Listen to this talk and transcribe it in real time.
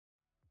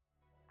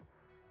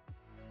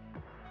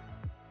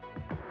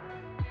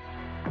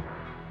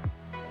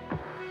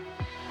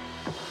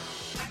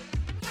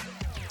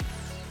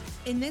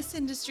In this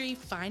industry,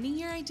 finding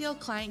your ideal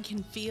client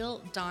can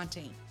feel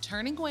daunting.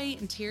 Turning away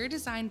interior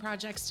design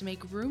projects to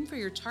make room for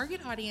your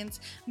target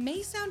audience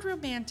may sound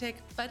romantic,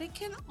 but it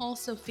can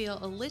also feel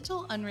a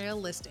little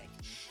unrealistic.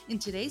 In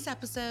today's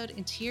episode,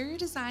 interior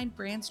design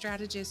brand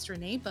strategist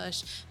Renee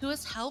Bush, who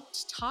has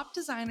helped top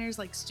designers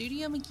like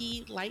Studio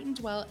McGee, Light and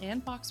Dwell,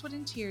 and Boxwood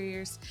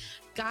Interiors,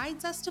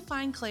 guides us to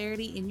find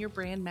clarity in your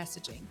brand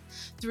messaging.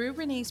 Through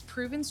Renee's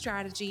proven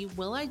strategy,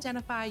 we'll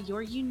identify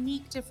your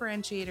unique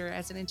differentiator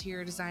as an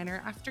interior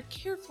designer after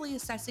carefully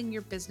assessing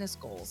your business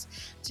goals.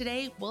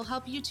 Today, we'll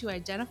help you to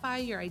identify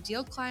your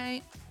ideal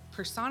client,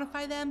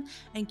 personify them,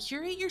 and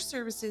curate your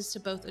services to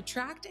both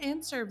attract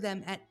and serve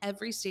them at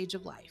every stage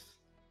of life.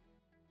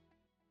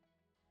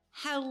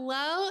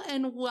 Hello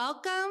and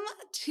welcome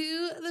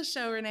to the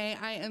show, Renee.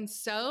 I am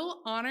so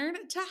honored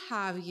to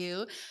have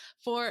you.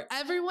 For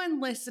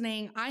everyone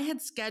listening, I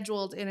had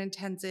scheduled an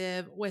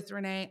intensive with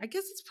Renee. I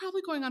guess it's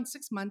probably going on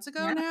 6 months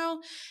ago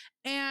now.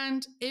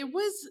 And it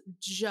was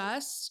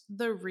just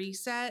the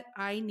reset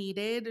I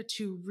needed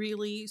to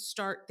really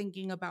start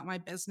thinking about my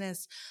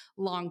business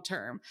long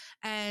term.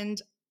 And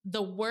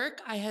the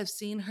work I have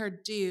seen her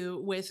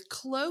do with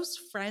close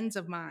friends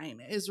of mine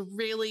is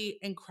really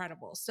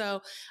incredible.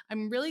 So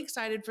I'm really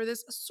excited for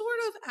this sort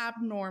of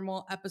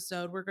abnormal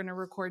episode we're going to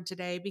record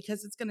today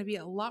because it's going to be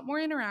a lot more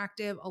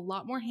interactive, a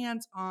lot more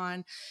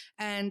hands-on,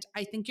 and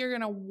I think you're going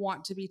to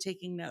want to be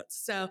taking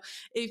notes. So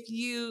if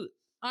you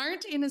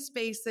aren't in a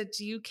space that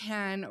you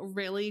can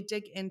really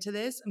dig into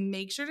this,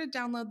 make sure to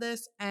download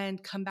this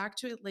and come back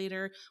to it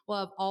later. We'll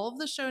have all of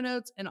the show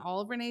notes and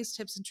all of Renee's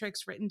tips and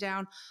tricks written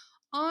down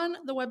on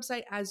the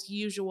website as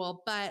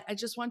usual, but I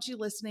just want you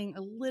listening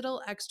a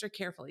little extra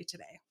carefully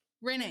today.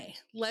 Renee,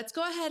 let's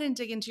go ahead and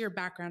dig into your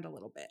background a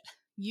little bit.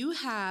 You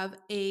have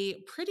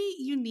a pretty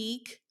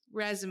unique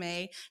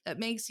resume that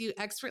makes you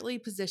expertly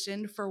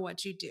positioned for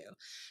what you do.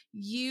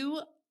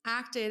 You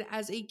acted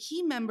as a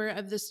key member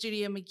of the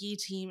Studio McGee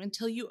team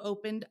until you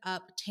opened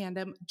up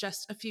Tandem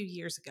just a few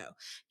years ago.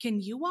 Can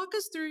you walk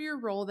us through your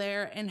role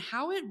there and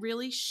how it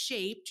really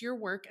shaped your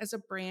work as a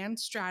brand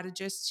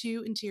strategist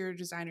to interior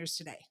designers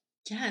today?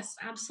 Yes,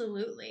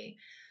 absolutely.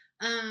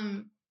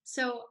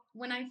 So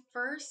when I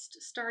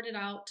first started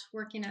out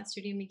working at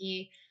Studio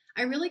McGee,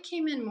 I really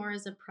came in more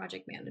as a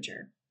project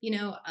manager.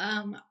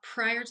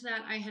 Prior to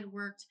that, I had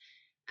worked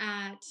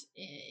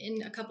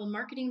in a couple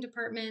marketing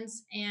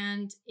departments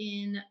and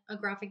in a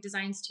graphic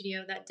design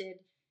studio that did,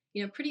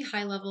 pretty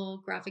high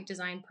level graphic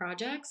design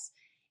projects.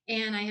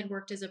 And I had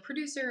worked as a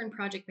producer and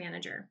project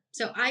manager.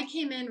 So I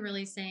came in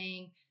really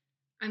saying,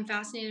 I'm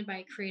fascinated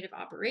by creative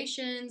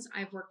operations.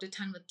 I've worked a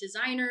ton with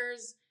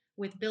designers,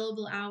 with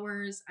billable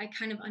hours. I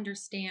kind of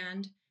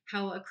understand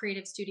how a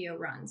creative studio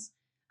runs.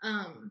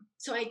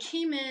 So I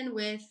came in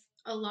with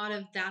a lot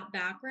of that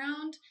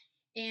background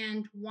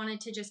and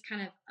wanted to just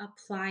kind of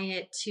apply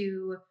it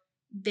to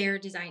their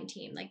design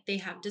team. Like they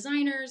have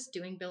designers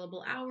doing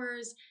billable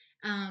hours,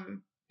 and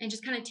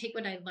just kind of take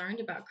what I learned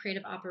about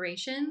creative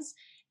operations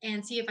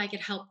and see if I could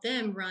help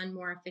them run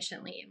more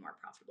efficiently and more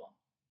profitable.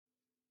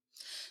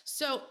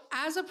 So,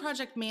 as a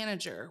project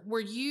manager, were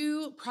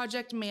you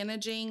project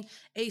managing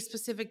a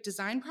specific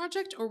design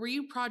project or were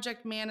you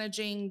project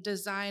managing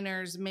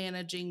designers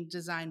managing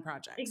design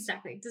projects?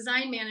 Exactly.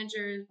 Design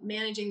manager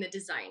managing the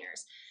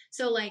designers.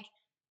 So like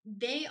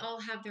they all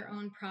have their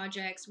own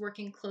projects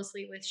working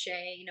closely with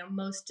Shay.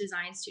 Most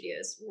design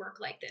studios work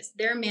like this.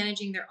 They're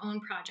managing their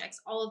own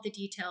projects, all of the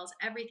details,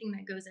 everything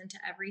that goes into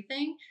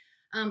everything.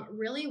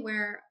 Really,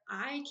 where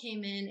I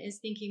came in is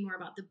thinking more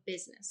about the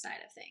business side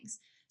of things.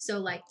 So,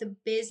 like the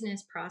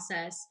business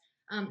process,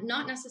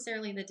 not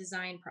necessarily the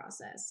design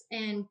process,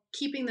 and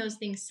keeping those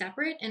things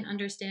separate and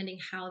understanding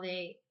how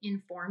they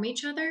inform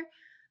each other.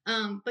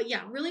 But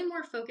yeah, really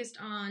more focused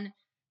on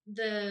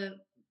the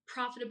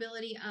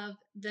profitability of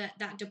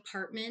that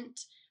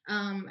department,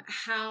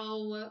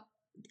 how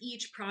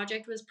each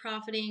project was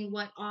profiting,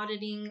 what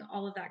auditing,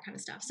 all of that kind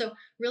of stuff. So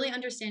really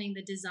understanding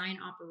the design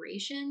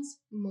operations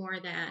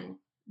more than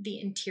the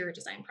interior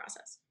design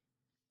process.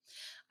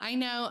 I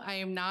know I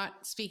am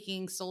not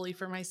speaking solely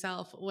for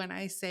myself when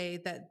I say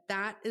that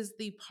that is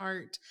the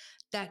part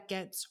that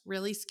gets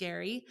really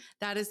scary.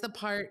 That is the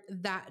part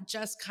that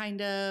just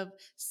kind of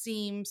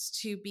seems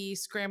to be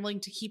scrambling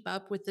to keep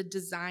up with the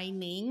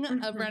designing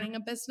of Mhm. running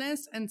a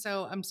business. And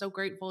so I'm so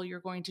grateful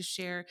you're going to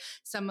share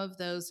some of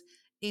those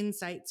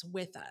insights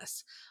with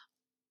us.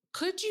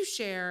 Could you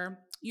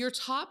share your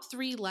top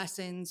 3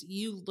 lessons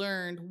you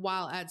learned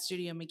while at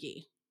Studio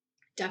McGee?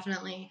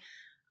 Definitely.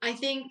 I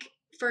think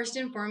first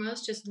and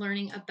foremost, just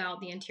learning about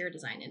the interior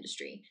design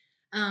industry.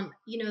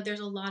 There's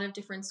a lot of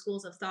different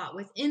schools of thought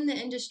within the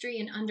industry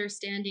and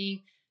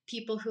understanding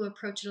people who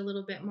approach it a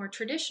little bit more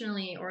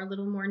traditionally or a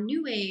little more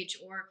new age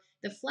or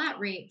the flat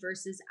rate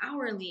versus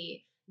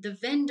hourly, the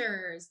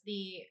vendors,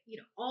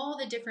 all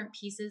the different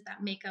pieces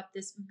that make up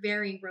this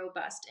very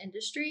robust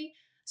industry.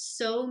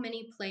 So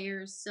many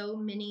players, so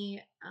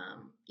many,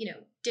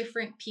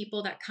 different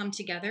people that come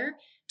together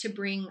to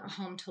bring a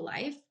home to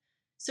life.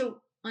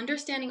 So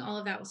understanding all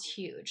of that was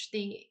huge.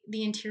 The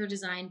interior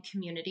design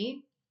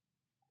community,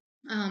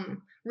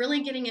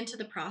 Really getting into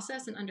the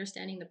process and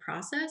understanding the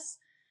process.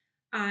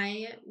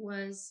 I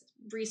was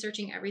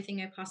researching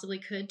everything I possibly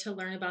could to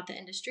learn about the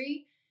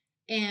industry,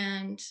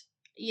 and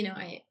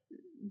I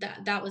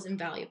that was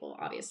invaluable,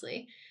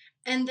 obviously.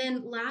 And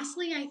then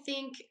lastly, I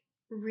think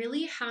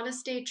really how to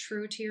stay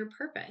true to your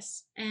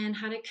purpose and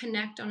how to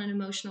connect on an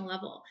emotional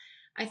level.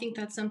 I think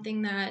that's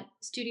something that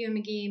Studio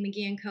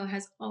McGee and Co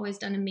has always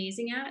done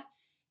amazing at,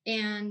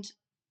 and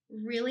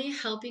really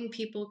helping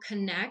people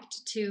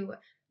connect to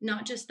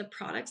not just the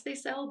products they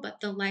sell, but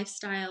the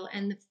lifestyle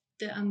and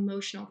the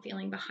emotional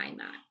feeling behind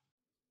that.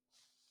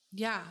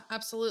 Yeah,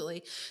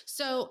 absolutely.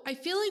 So I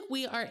feel like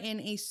we are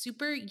in a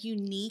super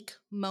unique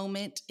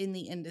moment in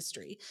the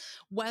industry.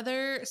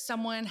 Whether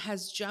someone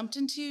has jumped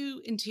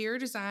into interior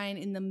design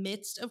in the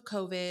midst of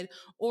COVID,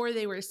 or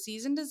they were a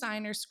seasoned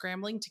designer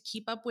scrambling to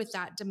keep up with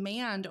that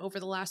demand over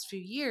the last few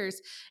years,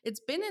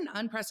 it's been an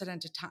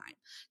unprecedented time.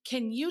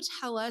 Can you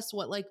tell us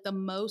what like the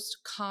most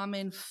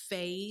common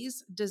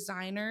phase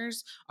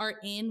designers are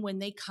in when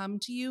they come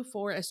to you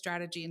for a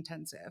strategy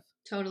intensive?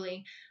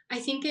 Totally. I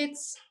think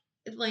it's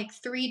like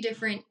three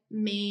different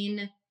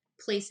main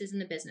places in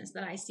the business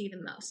that I see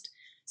the most.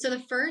 So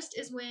the first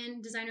is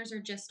when designers are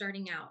just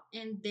starting out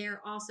and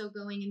they're also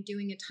going and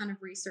doing a ton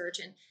of research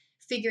and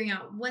figuring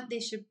out what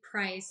they should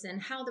price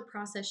and how the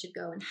process should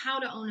go and how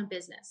to own a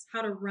business,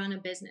 how to run a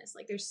business.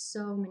 Like there's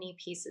so many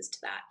pieces to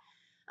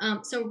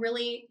that. So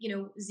really,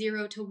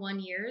 0 to 1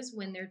 years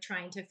when they're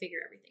trying to figure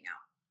everything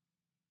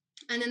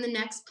out. And then the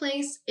next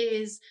place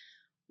is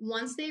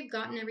once they've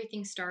gotten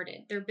everything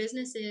started, their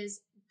business is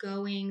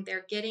going,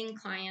 they're getting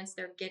clients,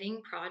 they're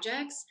getting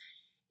projects,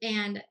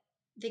 and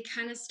they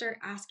kind of start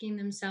asking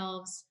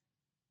themselves,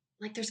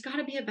 like, there's got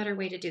to be a better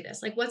way to do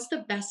this. Like, what's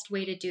the best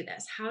way to do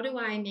this? How do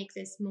I make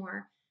this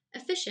more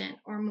efficient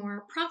or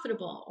more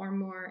profitable or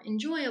more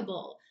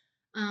enjoyable?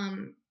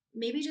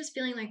 Maybe just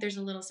feeling like there's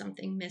a little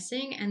something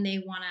missing and they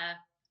want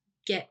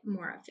to get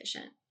more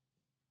efficient.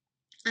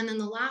 And then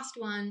the last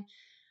one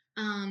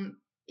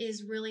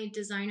is really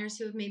designers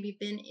who have maybe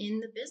been in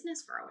the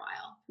business for a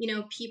while.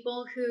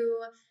 People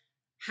who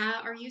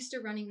are used to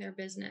running their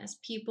business,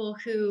 people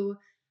who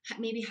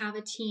maybe have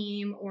a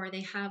team or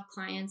they have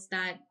clients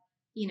that,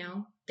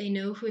 they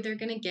know who they're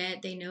going to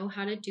get, they know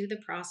how to do the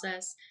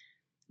process,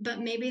 but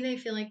maybe they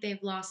feel like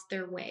they've lost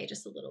their way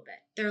just a little bit.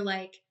 They're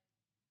like,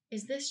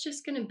 is this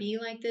just going to be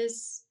like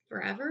this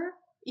forever?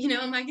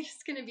 Am I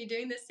just going to be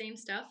doing the same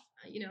stuff,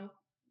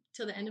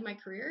 till the end of my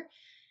career?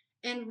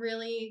 And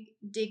really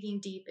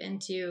digging deep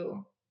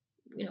into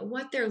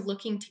what they're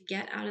looking to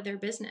get out of their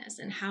business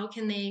and how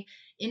can they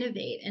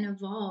innovate and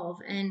evolve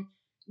and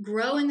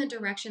grow in the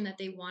direction that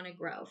they want to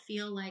grow,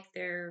 feel like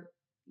they're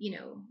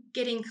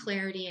getting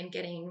clarity and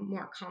getting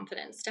more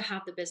confidence to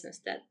have the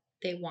business that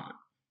they want.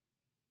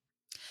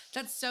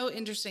 That's so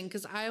interesting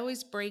because I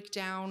always break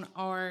down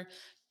our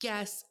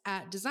guests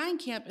at design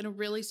camp in a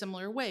really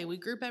similar way. We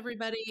group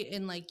everybody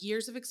in like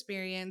years of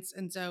experience.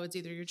 And so it's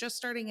either you're just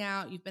starting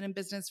out, you've been in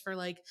business for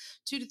like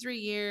 2 to 3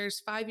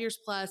 years, 5 years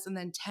plus, and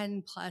then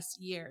 10 plus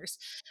years.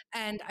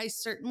 And I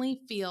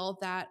certainly feel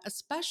that,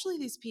 especially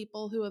these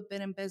people who have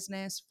been in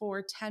business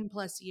for 10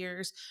 plus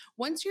years,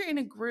 once you're in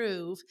a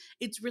groove,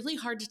 it's really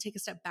hard to take a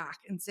step back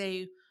and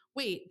say,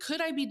 wait,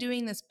 could I be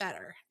doing this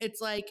better? It's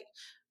like,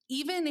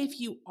 even if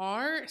you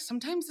are,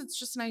 sometimes it's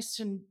just nice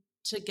to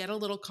get a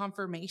little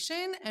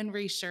confirmation and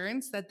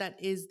reassurance that that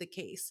is the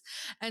case.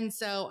 And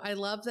so I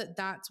love that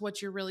that's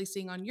what you're really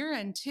seeing on your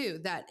end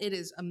too, that it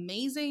is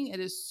amazing. It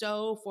is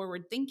so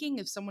forward thinking.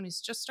 If someone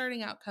who's just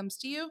starting out comes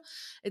to you,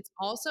 it's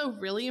also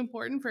really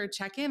important for a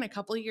check-in a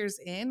couple of years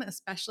in,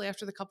 especially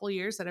after the couple of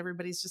years that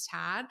everybody's just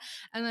had.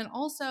 And then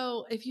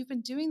also, if you've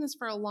been doing this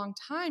for a long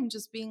time,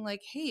 just being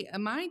like, hey,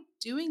 am I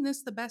doing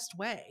this the best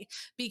way?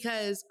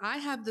 Because I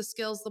have the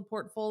skills, the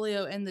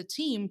portfolio, and the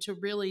team to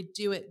really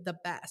do it the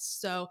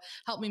best. So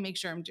help me make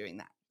sure I'm doing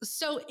that.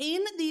 So,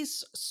 in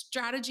these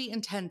strategy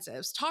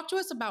intensives, talk to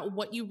us about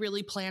what you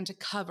really plan to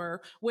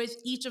cover with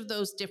each of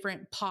those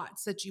different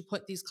pots that you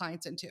put these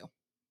clients into.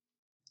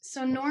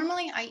 So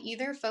normally I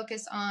either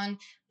focus on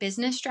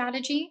business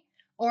strategy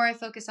or I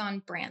focus on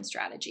brand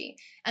strategy.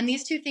 And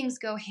these two things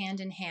go hand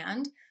in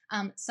hand.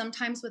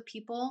 Sometimes with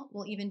people,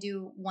 we'll even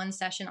do one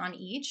session on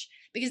each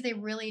because they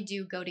really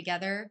do go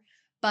together.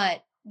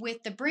 But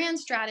with the brand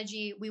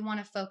strategy, we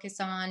want to focus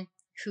on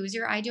who's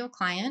your ideal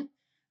client,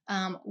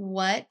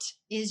 what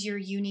is your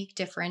unique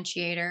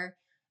differentiator,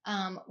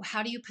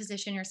 how do you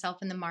position yourself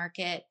in the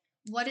market,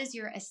 what is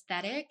your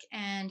aesthetic,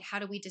 and how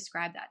do we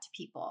describe that to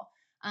people.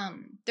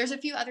 There's a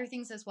few other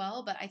things as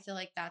well, but I feel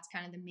like that's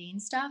kind of the main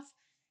stuff.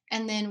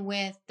 And then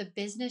with the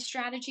business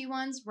strategy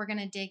ones, we're going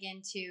to dig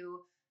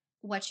into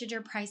what should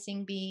your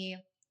pricing be?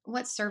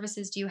 What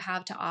services do you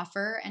have to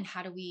offer? And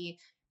how do we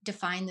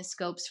define the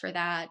scopes for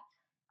that?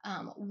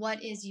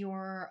 What is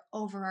your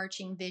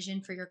overarching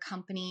vision for your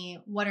company?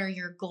 What are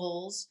your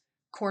goals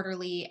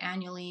quarterly,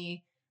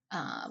 annually?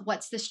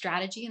 What's the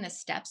strategy and the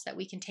steps that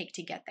we can take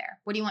to get there?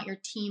 What do you want your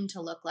team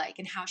to look like?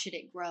 And how should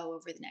it grow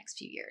over the next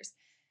few years?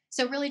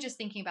 So really just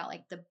thinking about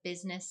like the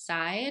business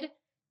side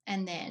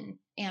and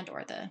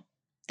or the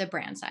the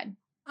brand side.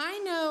 I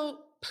know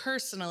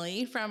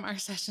personally from our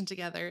session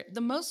together,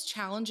 the most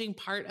challenging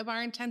part of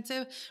our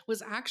intensive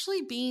was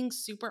actually being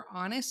super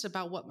honest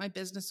about what my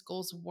business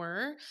goals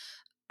were.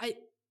 I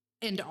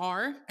and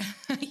are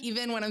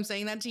even when I'm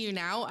saying that to you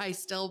now, I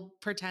still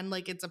pretend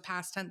like it's a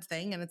past tense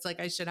thing. And it's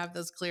like I should have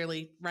those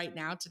clearly right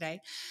now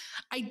today.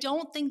 I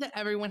don't think that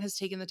everyone has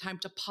taken the time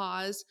to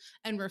pause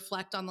and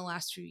reflect on the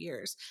last few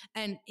years.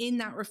 And in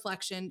that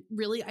reflection,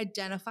 really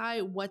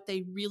identify what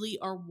they really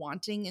are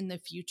wanting in the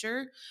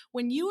future.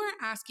 When you are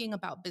asking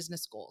about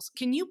business goals,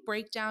 can you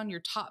break down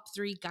your top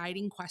 3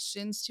 guiding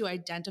questions to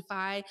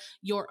identify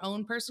your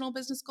own personal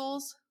business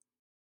goals?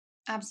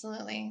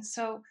 Absolutely.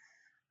 So,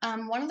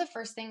 one of the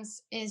first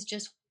things is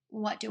just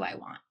what do I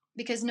want?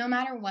 Because no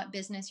matter what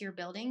business you're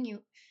building,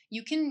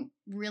 you can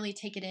really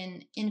take it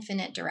in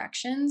infinite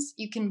directions.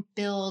 You can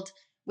build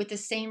with the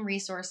same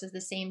resources,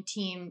 the same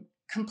team,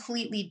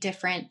 completely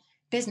different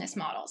business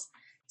models.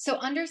 So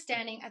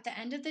understanding at the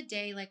end of the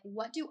day, like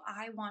what do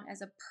I want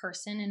as a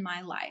person in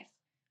my life?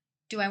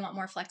 Do I want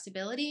more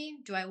flexibility?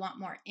 Do I want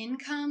more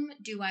income?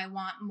 Do I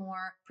want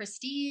more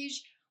prestige?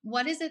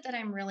 What is it that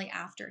I'm really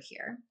after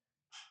here?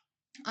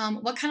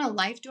 What kind of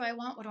life do I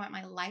want? What do I want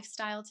my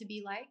lifestyle to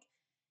be like?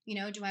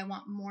 Do I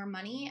want more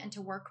money and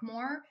to work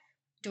more?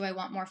 Do I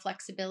want more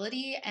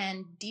flexibility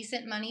and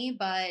decent money,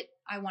 but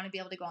I want to be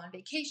able to go on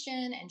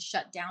vacation and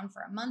shut down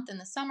for a month in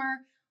the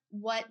summer?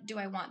 What do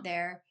I want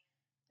there?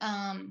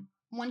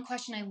 One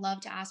question I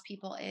love to ask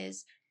people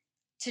is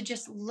to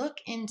just look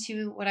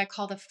into what I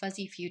call the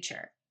fuzzy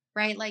future,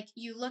 right? Like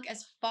you look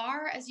as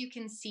far as you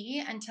can see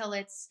until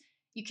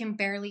you can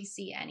barely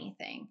see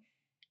anything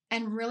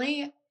and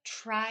really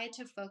try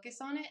to focus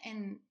on it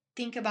and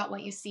think about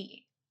what you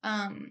see.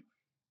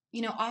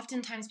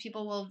 Oftentimes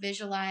people will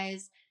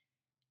visualize,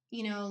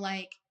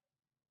 like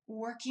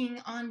working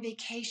on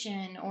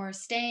vacation or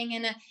staying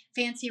in a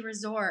fancy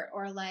resort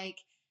or like,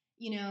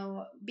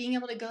 being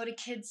able to go to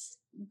kids'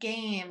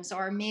 games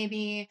or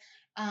maybe,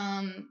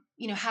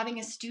 having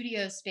a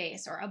studio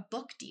space or a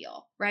book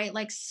deal, right?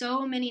 Like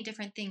so many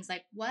different things.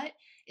 Like, what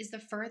is the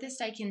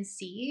furthest I can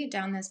see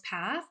down this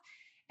path?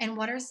 And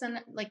what are some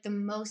like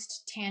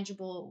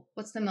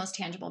what's the most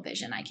tangible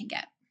vision I can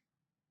get?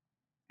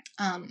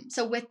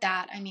 So with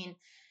that, I mean,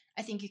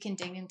 I think you can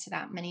dig into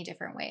that many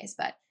different ways,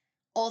 but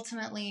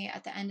ultimately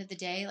at the end of the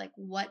day, like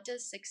what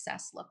does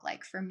success look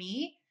like for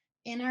me?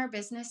 In our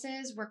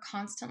businesses, we're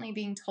constantly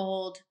being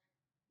told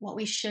what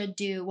we should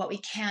do, what we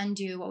can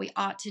do, what we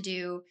ought to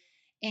do.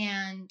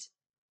 And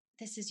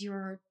this is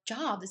your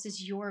job, this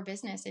is your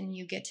business, and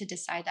you get to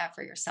decide that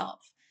for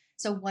yourself.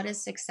 So, what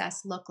does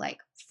success look like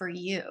for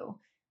you?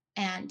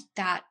 And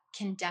that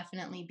can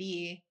definitely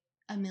be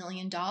 $1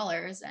 million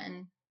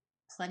and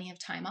plenty of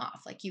time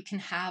off. Like, you can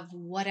have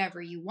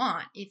whatever you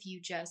want if you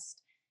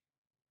just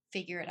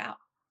figure it out.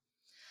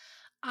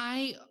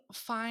 I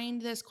find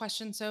this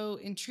question so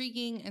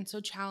intriguing and so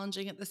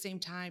challenging at the same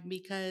time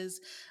because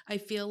I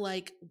feel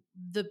like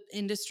the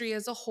industry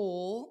as a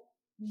whole,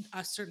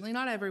 certainly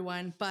not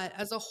everyone, but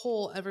as a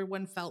whole,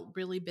 everyone felt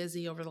really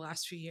busy over the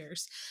last few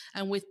years.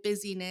 And with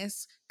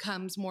busyness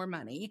comes more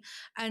money.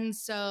 And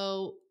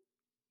so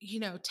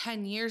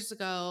 10 years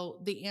ago,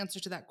 the answer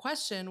to that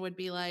question would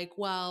be like,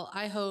 well,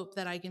 I hope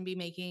that I can be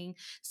making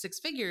 6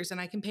 figures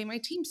and I can pay my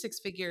team 6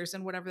 figures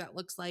and whatever that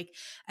looks like.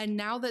 And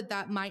now that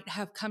that might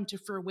have come to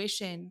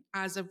fruition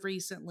as of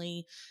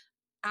recently,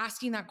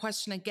 asking that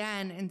question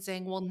again and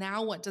saying, well,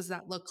 now what does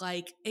that look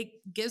like? It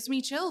gives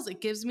me chills.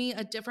 It gives me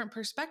a different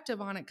perspective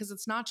on it because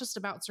it's not just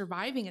about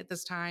surviving at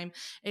this time.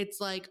 It's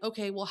like,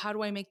 okay, well, how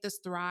do I make this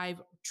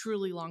thrive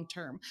truly long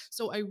term?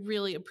 So I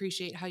really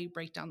appreciate how you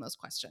break down those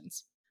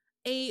questions.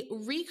 A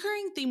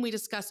recurring theme we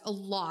discuss a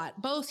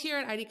lot, both here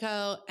at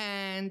IDCO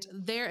and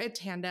there at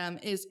Tandem,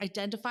 is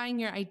identifying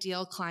your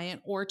ideal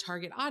client or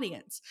target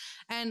audience.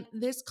 And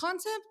this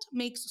concept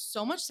makes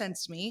so much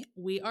sense to me.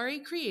 We are a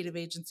creative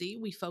agency,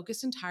 we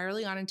focus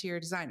entirely on interior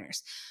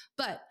designers.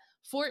 But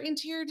for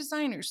interior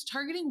designers,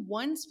 targeting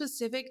one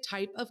specific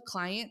type of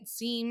client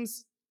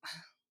seems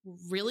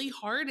really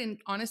hard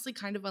and honestly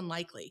kind of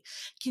unlikely.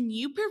 Can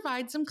you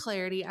provide some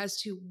clarity as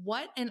to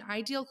what an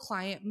ideal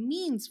client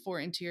means for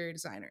interior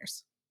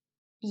designers?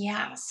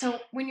 Yeah. So,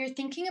 when you're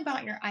thinking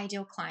about your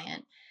ideal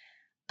client,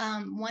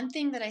 one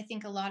thing that I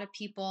think a lot of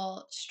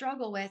people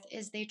struggle with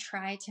is they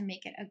try to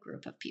make it a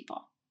group of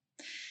people.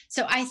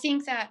 So I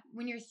think that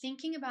when you're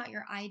thinking about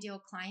your ideal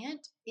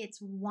client, it's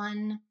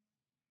one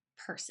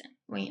person.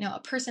 Well,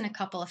 a person, a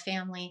couple, a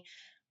family,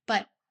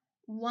 but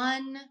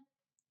one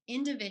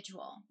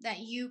individual that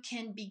you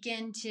can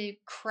begin to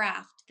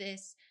craft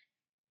this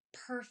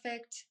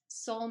perfect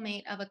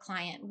soulmate of a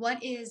client.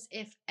 What is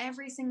if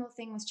every single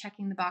thing was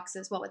checking the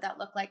boxes? What would that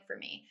look like for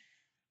me?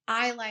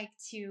 I like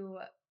to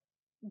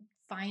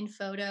find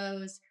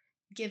photos,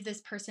 give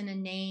this person a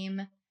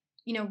name,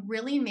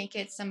 really make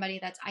it somebody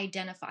that's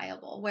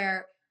identifiable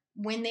where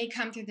when they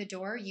come through the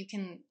door, you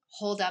can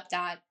hold up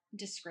that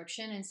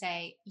description and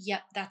say,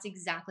 yep, that's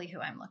exactly who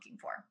I'm looking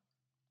for.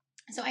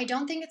 So I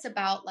don't think it's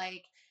about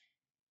like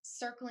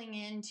circling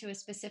into a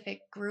specific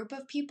group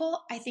of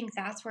people, I think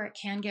that's where it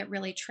can get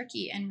really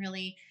tricky and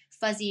really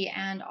fuzzy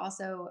and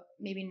also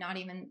maybe not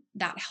even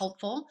that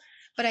helpful.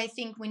 But I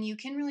think when you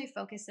can really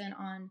focus in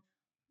on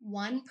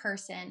one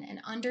person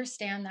and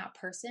understand that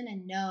person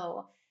and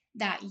know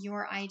that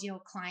your ideal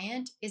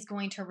client is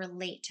going to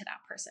relate to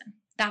that person,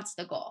 that's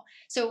the goal.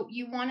 So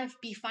you want to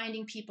be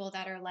finding people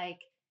that are like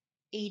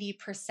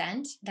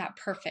 80% that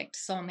perfect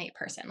soulmate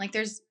person. Like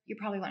you're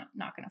probably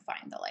not going to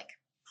find the like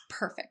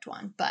perfect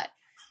one, but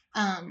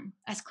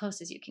as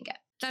close as you can get.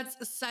 That's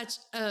such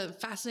a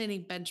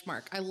fascinating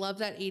benchmark. I love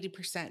that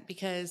 80%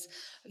 because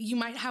you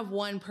might have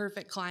one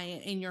perfect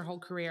client in your whole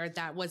career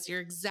that was your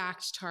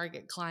exact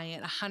target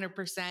client,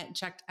 100%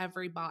 checked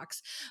every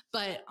box.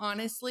 But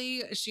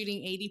honestly,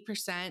 shooting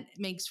 80%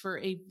 makes for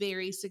a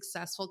very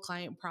successful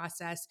client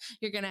process.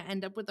 You're going to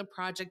end up with a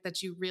project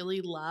that you really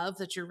love,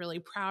 that you're really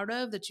proud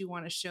of, that you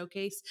want to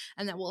showcase,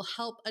 and that will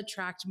help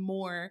attract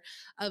more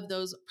of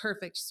those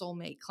perfect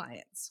soulmate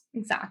clients.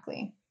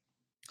 Exactly.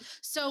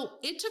 So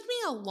it took me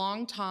a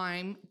long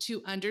time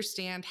to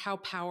understand how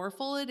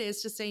powerful it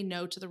is to say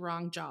no to the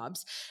wrong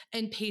jobs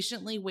and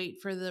patiently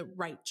wait for the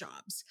right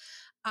jobs.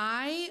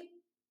 I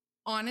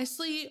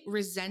honestly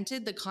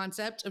resented the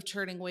concept of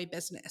turning away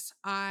business.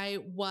 I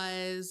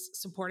was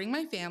supporting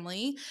my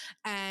family.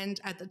 And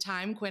at the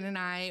time, Quinn and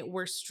I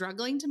were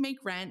struggling to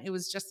make rent. It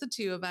was just the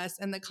two of us.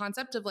 And the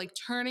concept of like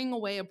turning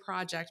away a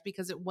project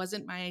because it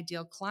wasn't my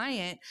ideal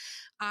client,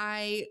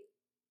 I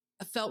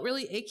felt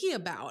really icky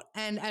about.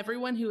 And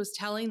everyone who was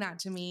telling that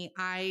to me,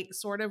 I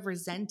sort of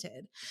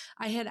resented.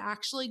 I had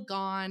actually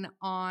gone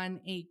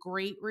on a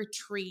great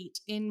retreat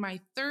in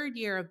my third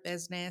year of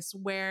business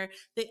where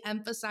they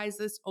emphasized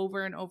this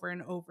over and over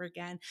and over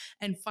again.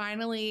 And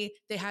finally,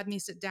 they had me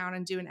sit down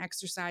and do an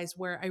exercise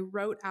where I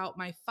wrote out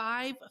my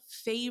 5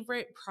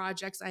 favorite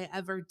projects I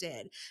ever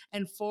did.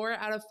 And 4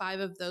 out of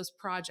 5 of those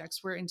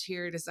projects were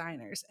interior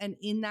designers. And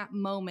in that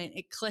moment,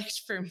 it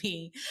clicked for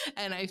me.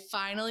 And I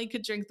finally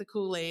could drink the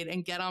Kool-Aid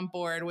and get on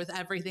board with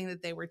everything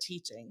that they were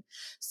teaching.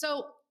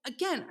 So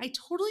again, I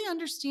totally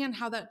understand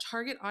how that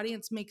target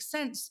audience makes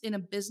sense in a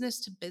business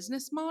to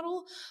business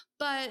model,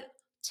 but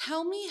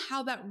tell me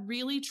how that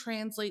really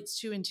translates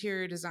to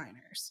interior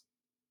designers.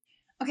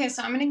 Okay,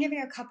 so I'm going to give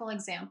you a couple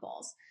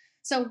examples.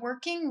 So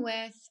working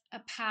with a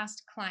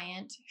past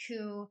client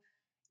who,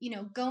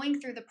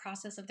 going through the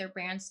process of their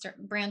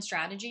brand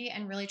strategy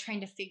and really trying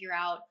to figure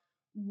out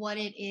what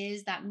it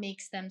is that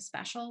makes them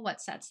special,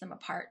 what sets them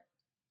apart.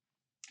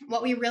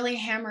 What we really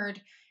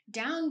hammered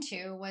down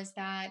to was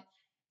that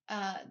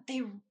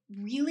they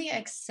really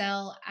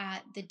excel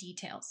at the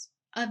details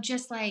of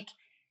just like,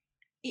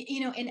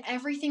 in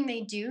everything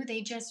they do,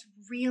 they just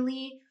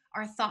really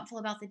are thoughtful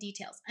about the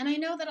details. And I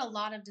know that a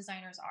lot of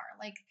designers are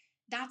like,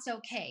 that's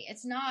okay.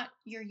 It's not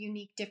your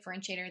unique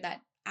differentiator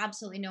that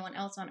absolutely no one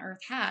else on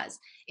earth has.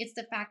 It's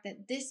the fact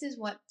that this is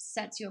what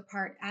sets you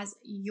apart as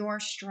your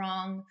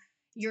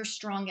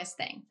strongest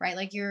thing, right?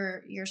 Like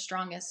your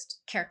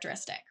strongest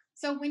characteristic.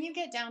 So when you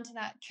get down to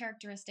that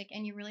characteristic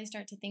and you really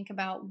start to think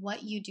about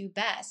what you do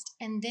best,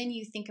 and then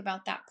you think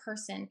about that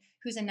person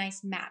who's a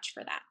nice match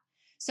for that.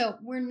 So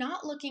we're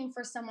not looking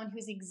for someone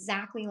who's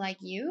exactly like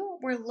you.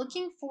 We're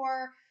looking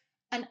for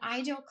an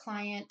ideal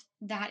client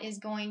that is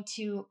going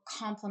to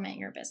complement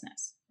your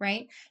business,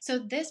 right? So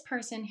this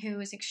person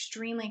who is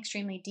extremely,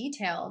 extremely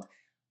detailed,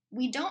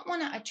 we don't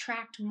want to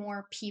attract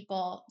more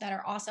people that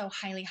are also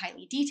highly,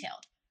 highly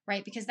detailed,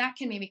 right? Because that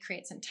can maybe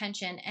create some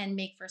tension and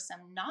make for some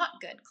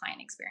not good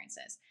client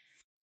experiences.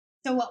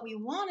 So what we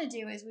want to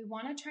do is we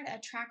want to try to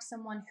attract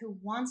someone who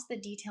wants the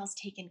details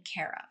taken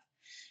care of,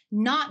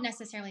 not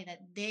necessarily that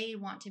they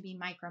want to be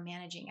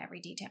micromanaging every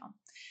detail.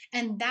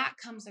 And that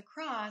comes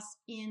across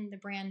in the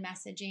brand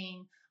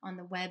messaging, on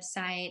the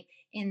website,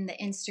 in the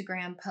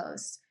Instagram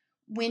posts.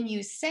 When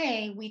you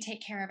say we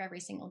take care of every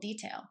single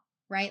detail,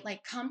 right?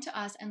 Like come to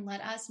us and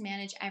let us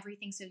manage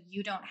everything so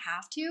you don't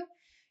have to.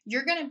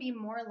 You're going to be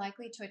more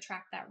likely to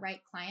attract that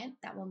right client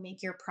that will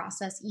make your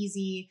process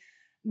easy,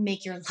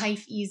 make your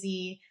life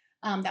easy,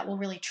 that will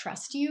really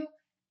trust you,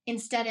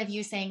 instead of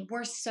you saying,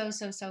 we're so,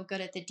 so, so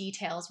good at the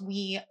details.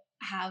 We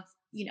have,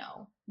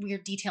 we're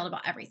detailed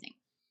about everything.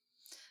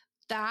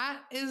 That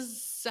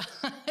is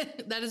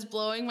that is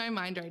blowing my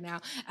mind right now.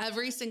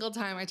 Every single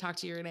time I talk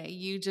to you, Renee,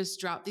 you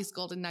just drop these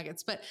golden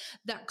nuggets. But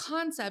that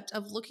concept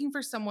of looking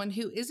for someone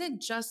who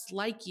isn't just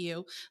like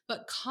you,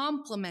 but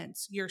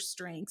complements your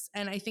strengths.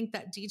 And I think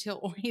that detail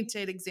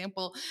oriented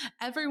example,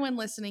 everyone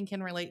listening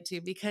can relate to,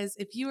 because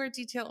if you are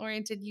detail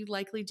oriented, you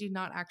likely do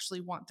not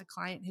actually want the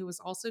client who is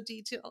also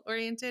detail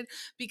oriented,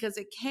 because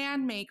it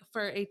can make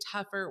for a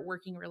tougher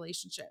working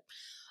relationship.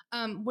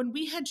 When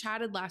we had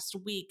chatted last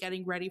week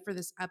getting ready for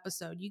this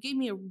episode, you gave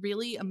me a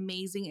really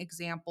amazing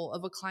example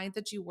of a client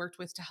that you worked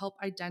with to help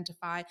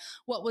identify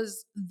what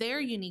was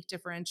their unique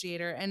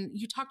differentiator. And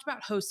you talked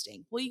about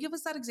hosting. Will you give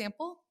us that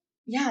example?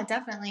 Yeah,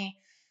 definitely.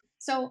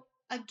 So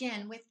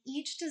again, with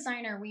each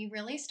designer, we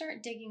really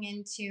start digging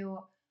into,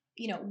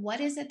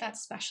 what is it that's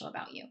special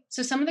about you?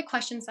 So some of the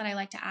questions that I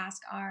like to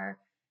ask are,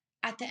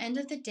 at the end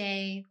of the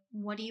day,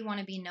 what do you want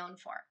to be known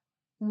for?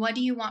 What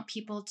do you want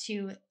people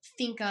to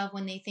think of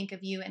when they think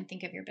of you and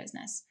think of your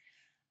business?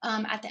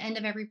 At the end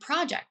of every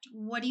project,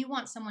 what do you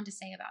want someone to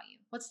say about you?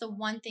 What's the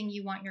one thing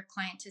you want your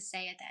client to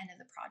say at the end of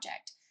the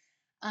project?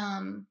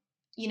 Um,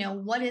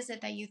 what is it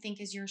that you think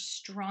is your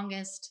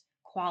strongest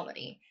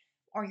quality,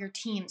 or your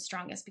team's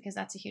strongest? Because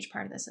that's a huge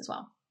part of this as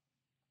well.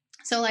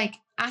 So, like,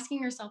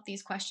 asking yourself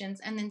these questions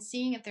and then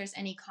seeing if there's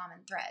any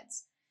common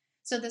threads.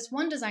 So, this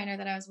one designer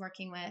that I was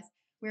working with,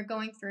 we were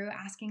going through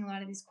asking a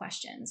lot of these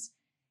questions.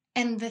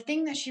 And the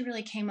thing that she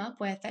really came up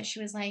with, that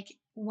she was like,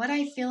 what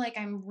I feel like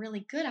I'm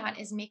really good at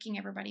is making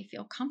everybody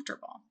feel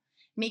comfortable,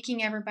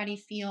 making everybody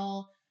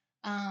feel,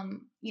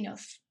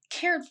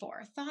 cared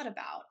for, thought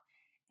about.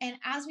 And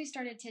as we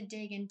started to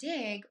dig and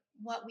dig,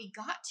 what we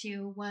got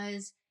to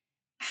was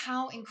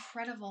how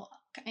incredible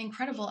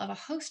of a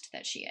host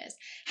that she is,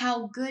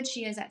 how good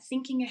she is at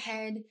thinking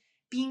ahead,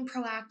 being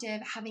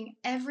proactive, having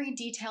every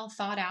detail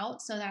thought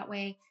out, so that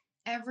way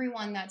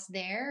everyone that's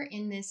there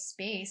in this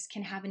space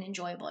can have an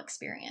enjoyable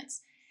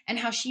experience. And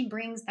how she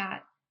brings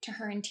that to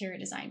her interior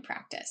design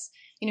practice.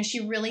 She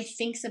really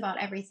thinks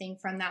about everything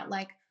from that,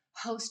 like,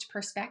 host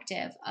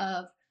perspective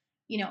of,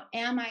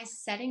 am I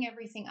setting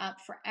everything up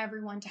for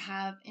everyone to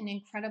have an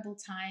incredible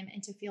time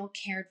and to feel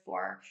cared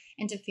for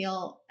and to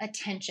feel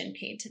attention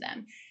paid to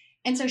them?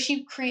 And so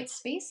she creates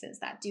spaces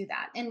that do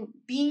that. And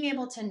being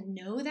able to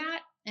know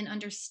that and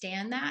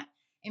understand that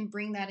and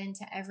bring that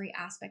into every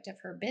aspect of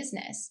her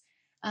business,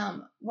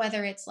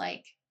 whether it's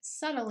like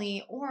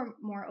subtly or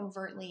more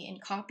overtly in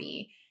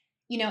copy,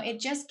 it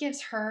just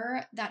gives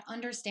her that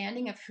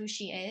understanding of who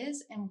she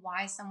is and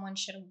why someone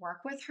should work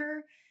with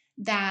her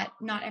that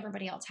not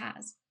everybody else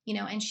has,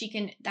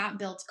 and that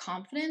builds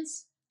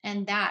confidence.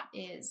 And that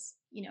is,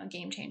 a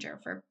game changer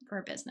for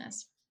a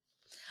business.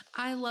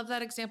 I love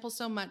that example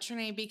so much,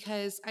 Renee,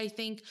 because I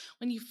think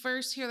when you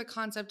first hear the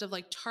concept of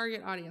like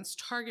target audience,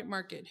 target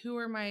market, who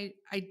are my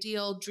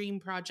ideal dream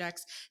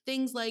projects,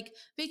 things like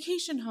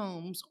vacation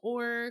homes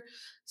or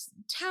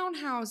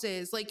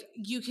townhouses, like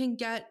you can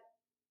get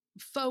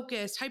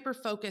focused, hyper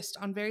focused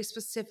on very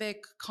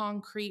specific,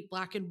 concrete,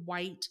 black and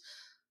white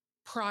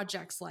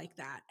projects like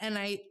that. And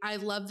I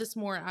love this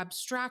more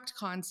abstract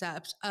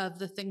concept of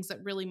the things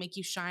that really make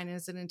you shine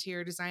as an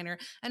interior designer,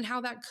 and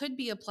how that could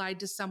be applied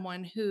to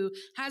someone who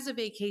has a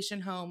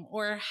vacation home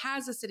or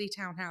has a city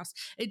townhouse.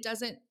 It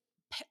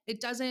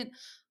doesn't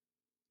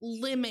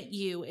limit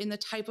you in the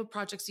type of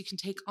projects you can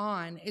take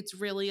on. It's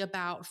really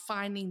about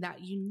finding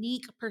that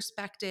unique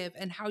perspective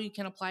and how you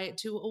can apply it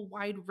to a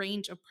wide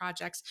range of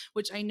projects,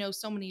 which I know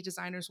so many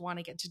designers want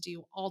to get to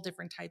do all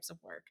different types of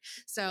work.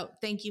 So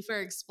thank you for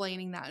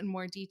explaining that in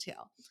more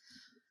detail.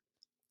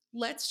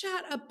 Let's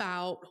chat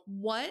about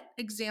what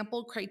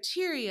example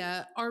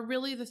criteria are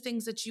really the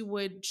things that you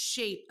would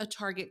shape a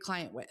target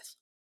client with.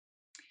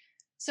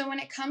 So when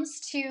it comes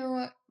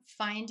to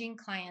finding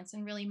clients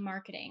and really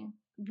marketing,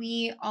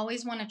 we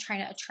always want to try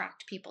to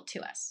attract people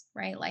to us,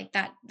 right? Like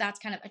that's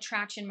kind of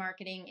attraction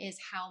marketing is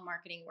how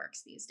marketing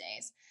works these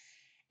days.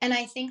 And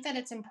I think that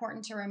it's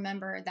important to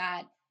remember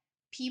that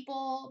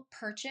people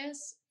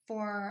purchase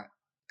for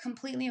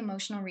completely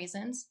emotional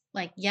reasons.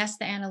 Like, yes,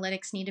 the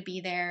analytics need to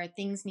be there,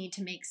 things need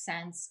to make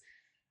sense.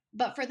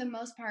 But for the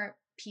most part,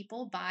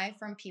 people buy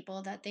from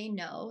people that they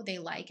know, they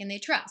like, and they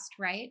trust,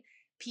 right?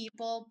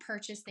 People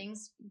purchase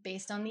things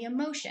based on the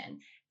emotion.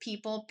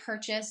 People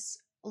purchase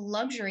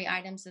luxury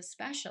items,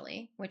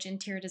 especially, which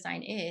interior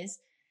design is,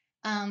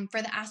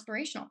 for the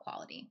aspirational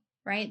quality,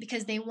 right?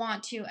 Because they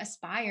want to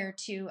aspire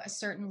to a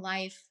certain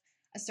life,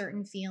 a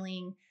certain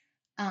feeling.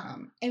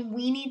 And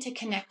we need to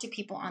connect to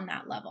people on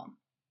that level.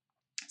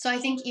 So I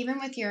think even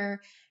with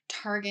your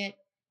target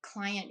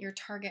client, your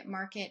target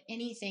market,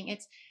 anything,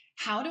 it's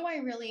how do I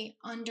really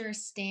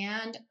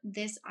understand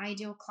this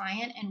ideal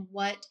client and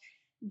what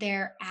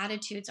their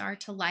attitudes are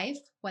to life,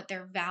 what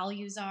their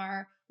values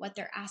are, what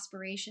their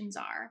aspirations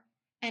are,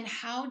 and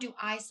how do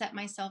I set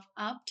myself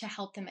up to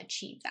help them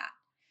achieve that?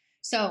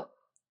 So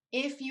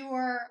if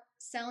you're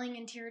selling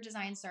interior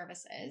design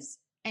services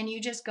and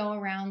you just go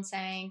around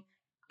saying,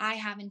 I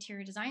have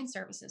interior design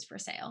services for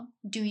sale,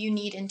 do you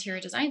need interior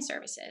design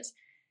services?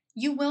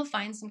 You will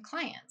find some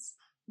clients,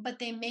 but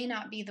they may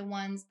not be the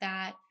ones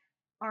that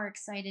are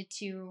excited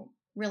to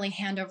really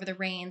hand over the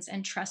reins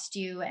and trust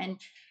you and,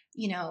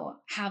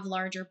 have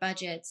larger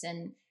budgets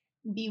and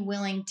be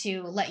willing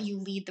to let you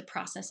lead the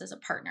process as a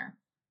partner.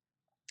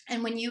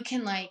 And when you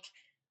can, like,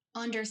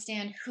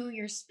 understand who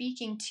you're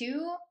speaking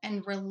to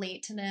and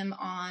relate to them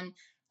on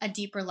a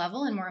deeper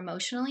level and more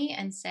emotionally,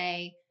 and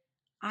say,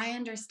 I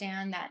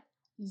understand that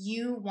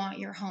you want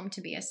your home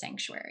to be a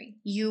sanctuary.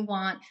 You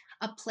want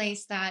a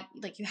place that,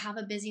 like, you have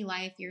a busy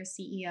life, you're a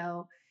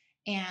CEO,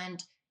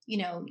 and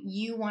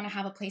you want to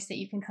have a place that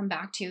you can come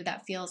back to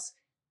that feels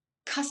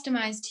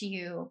customized to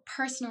you,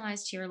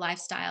 personalized to your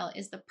lifestyle,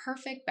 is the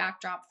perfect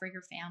backdrop for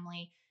your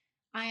family.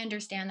 I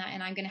understand that,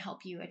 and I'm going to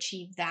help you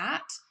achieve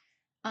that.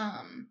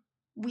 um,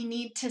 we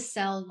need to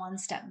sell one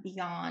step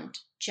beyond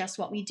just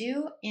what we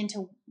do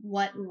into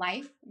what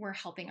life we're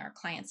helping our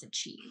clients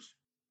achieve.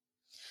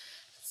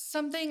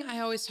 Something I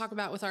always talk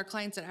about with our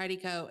clients at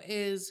IDCO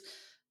is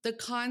The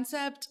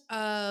concept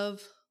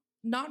of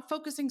not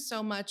focusing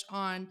so much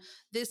on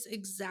this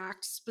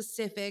exact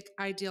specific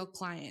ideal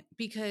client.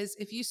 Because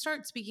if you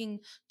start speaking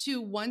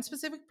to one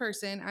specific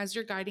person, as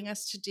you're guiding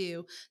us to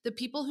do, the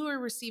people who are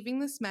receiving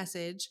this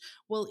message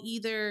will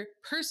either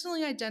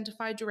personally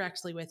identify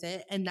directly with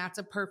it, and that's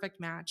a perfect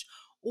match,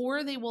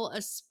 or they will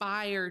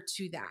aspire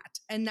to that.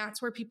 And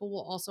that's where people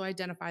will also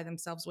identify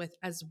themselves with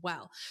as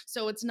well.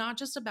 So it's not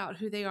just about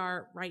who they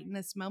are right in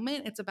this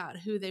moment, it's about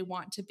who they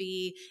want to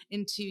be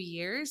in 2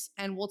 years.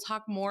 And we'll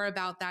talk more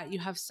about that. You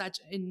have such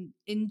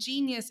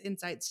ingenious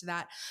insights to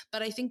that.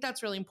 But I think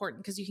that's really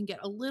important because you can get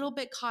a little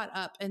bit caught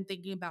up in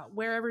thinking about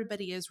where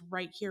everybody is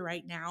right here,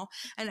 right now.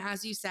 And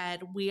as you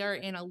said, we are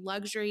in a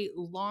luxury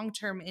long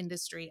term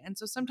industry. And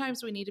so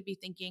sometimes we need to be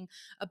thinking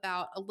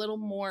about a little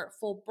more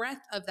full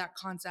breadth of that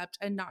concept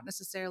and not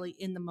necessarily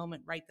in the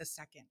moment right this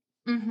second.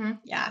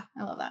 Yeah,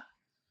 I love that.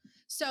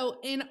 So,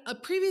 in a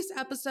previous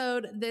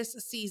episode this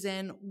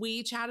season,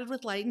 we chatted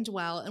with Light and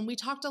Dwell, and we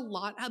talked a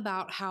lot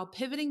about how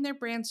pivoting their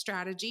brand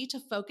strategy to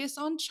focus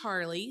on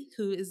Charlie,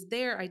 who is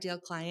their ideal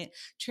client,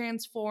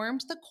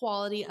 transformed the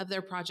quality of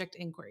their project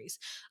inquiries.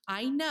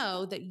 I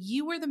know that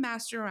you were the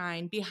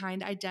mastermind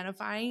behind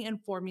identifying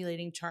and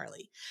formulating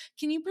Charlie.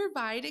 Can you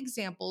provide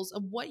examples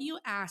of what you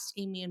asked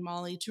Amy and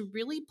Molly to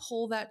really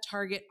pull that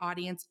target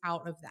audience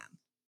out of them?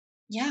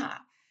 Yeah.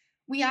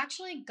 We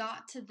actually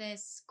got to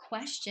this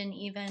question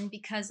even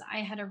because I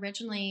had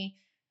originally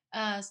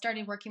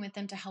started working with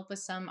them to help with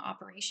some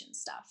operation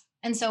stuff.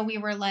 And so we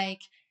were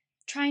like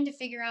trying to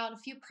figure out a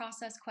few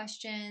process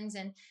questions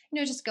and,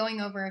 just going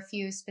over a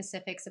few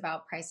specifics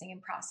about pricing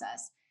and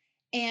process.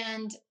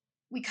 And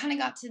we kind of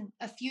got to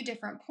a few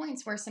different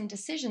points where some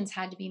decisions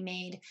had to be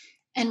made.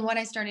 And what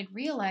I started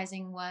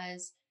realizing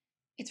was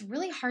it's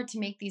really hard to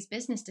make these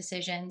business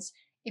decisions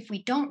if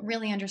we don't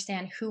really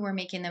understand who we're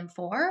making them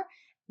for,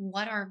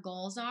 what our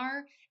goals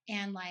are,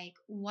 and like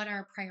what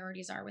our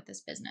priorities are with this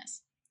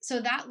business.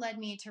 So that led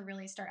me to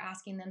really start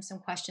asking them some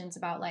questions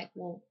about like,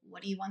 well,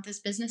 what do you want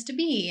this business to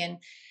be? And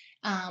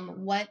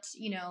where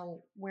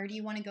do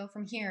you want to go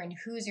from here? And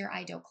who's your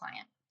ideal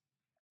client?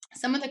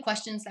 Some of the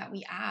questions that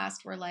we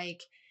asked were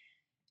like,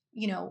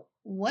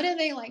 what do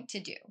they like to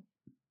do?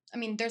 I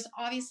mean, there's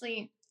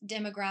obviously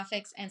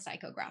demographics and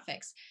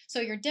psychographics. So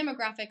your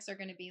demographics are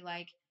going to be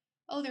like,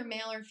 oh, they're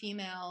male or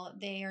female,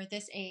 they are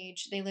this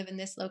age, they live in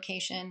this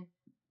location,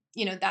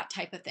 that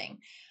type of thing.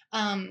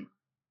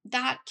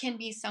 That can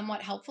be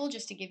somewhat helpful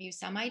just to give you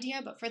some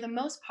idea. But for the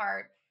most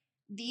part,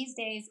 these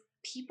days,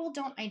 people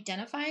don't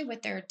identify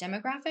with their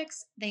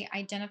demographics, they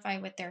identify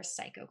with their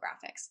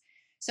psychographics.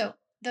 So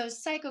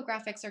those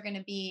psychographics are going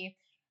to be,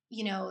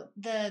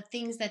 the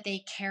things that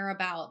they care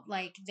about,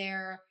 like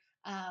their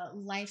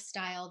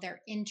lifestyle, their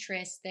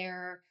interests,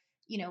 their,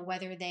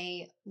 whether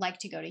they like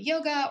to go to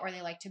yoga or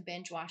they like to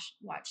binge watch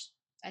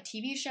a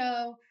TV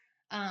show,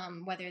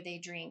 whether they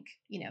drink,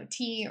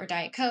 tea or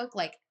Diet Coke.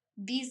 Like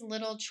these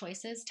little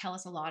choices tell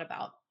us a lot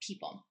about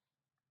people.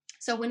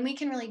 So when we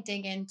can really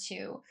dig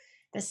into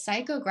the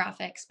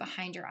psychographics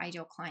behind your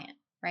ideal client,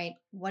 right?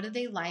 What do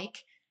they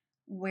like?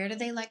 Where do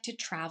they like to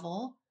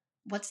travel?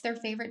 What's their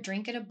favorite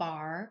drink at a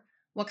bar?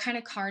 What kind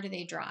of car do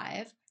they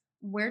drive?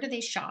 Where do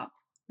they shop?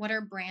 What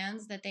are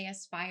brands that they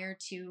aspire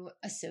to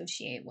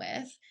associate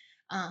with?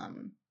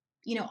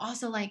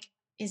 Also like,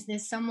 is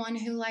this someone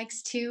who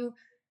likes to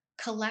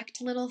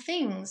collect little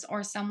things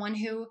or someone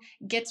who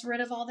gets rid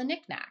of all the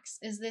knickknacks?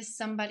 Is this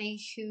somebody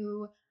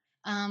who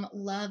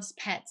loves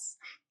pets,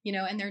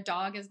 and their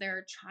dog is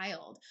their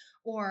child?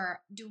 Or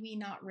do we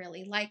not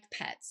really like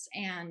pets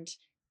and,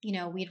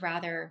 we'd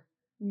rather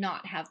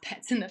not have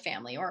pets in the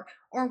family or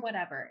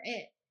whatever.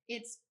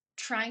 It's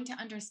trying to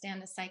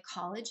understand the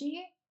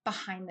psychology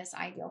behind this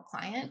ideal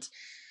client.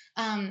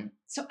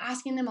 So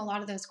asking them a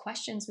lot of those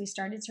questions, we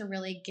started to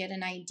really get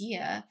an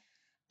idea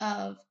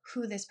of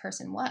who this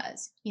person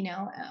was,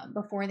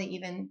 before they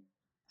even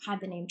had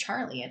the name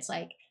Charlie. It's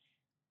like,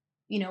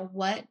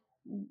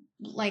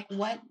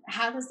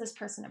 how does this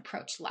person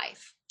approach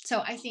life?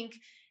 So I think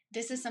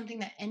this is something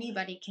that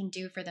anybody can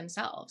do for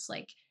themselves.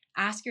 Like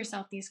ask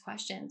yourself these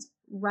questions,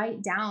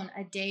 write down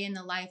a day in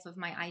the life of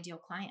my ideal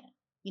client.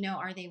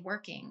 Are they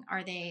working?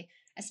 Are they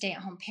a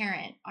stay-at-home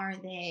parent? Are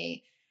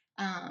they,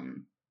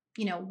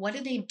 what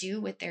do they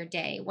do with their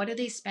day? What do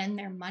they spend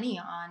their money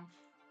on?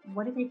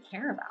 What do they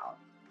care about?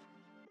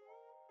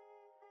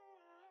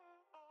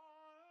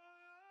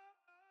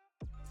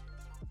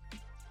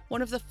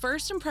 One of the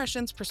first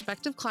impressions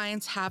prospective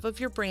clients have of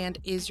your brand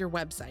is your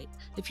website.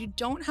 If you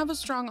don't have a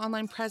strong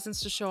online presence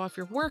to show off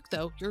your work,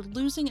 though, you're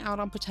losing out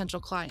on potential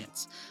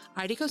clients.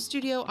 IDECO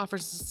Studio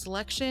offers a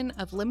selection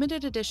of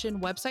limited edition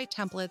website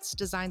templates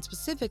designed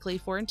specifically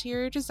for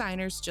interior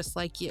designers just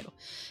like you.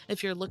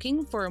 If you're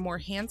looking for a more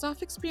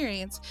hands-off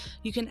experience,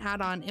 you can add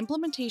on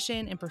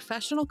implementation and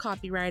professional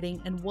copywriting,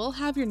 and we'll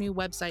have your new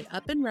website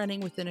up and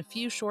running within a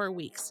few short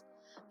weeks.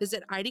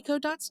 Visit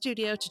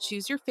ideco.studio to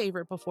choose your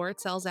favorite before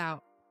it sells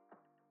out.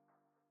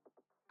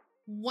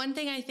 One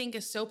thing I think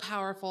is so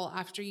powerful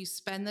after you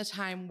spend the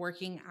time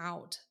working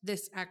out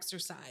this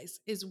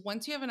exercise is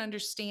once you have an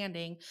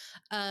understanding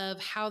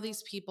of how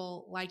these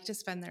people like to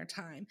spend their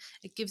time,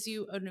 it gives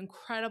you an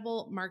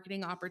incredible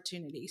marketing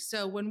opportunity.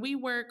 So, when we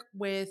work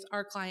with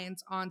our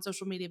clients on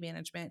social media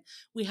management,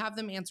 we have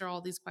them answer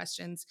all these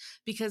questions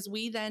because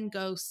we then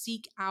go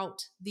seek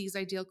out these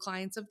ideal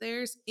clients of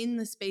theirs in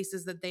the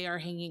spaces that they are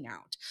hanging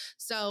out.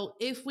 So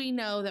if we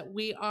know that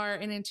we are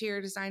an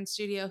interior design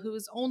studio who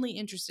is only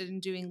interested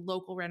in doing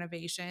local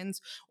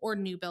renovations or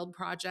new build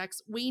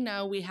projects, we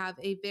know we have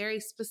a very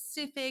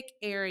specific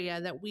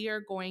area that we are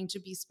going to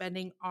be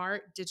spending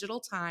our digital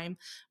time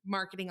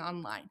marketing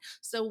online.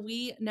 So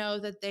we know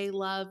that they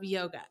love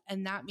yoga,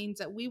 and that means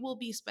that we will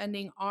be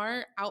spending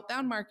our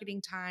outbound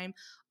marketing time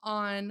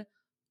on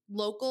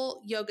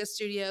local yoga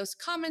studios,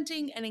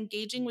 commenting and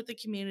engaging with the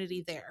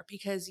community there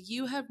because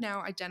you have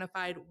now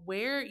identified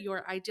where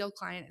your ideal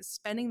client is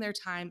spending their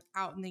time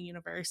out in the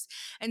universe.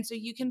 And so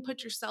you can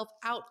put yourself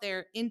out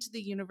there into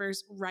the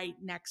universe right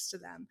next to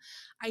them.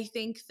 I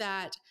think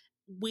that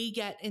we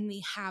get in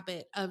the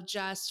habit of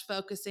just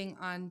focusing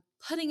on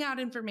putting out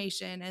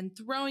information and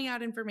throwing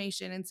out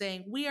information and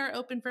saying, we are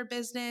open for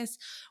business.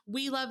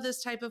 We love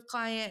this type of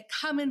client.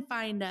 Come and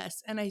find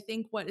us. And I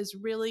think what is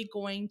really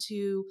going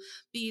to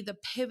be the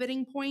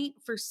pivoting point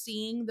for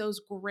seeing those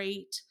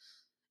great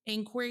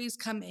inquiries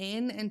come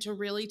in and to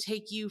really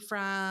take you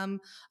from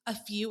a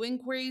few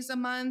inquiries a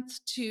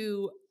month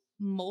to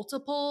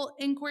multiple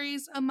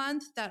inquiries a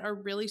month that are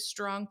really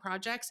strong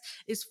projects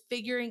is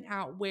figuring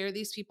out where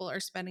these people are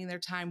spending their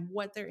time,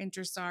 what their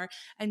interests are,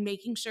 and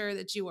making sure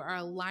that you are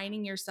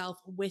aligning yourself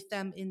with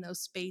them in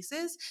those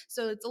spaces.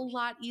 So it's a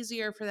lot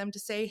easier for them to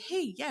say,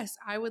 hey, yes,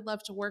 I would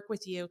love to work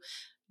with you.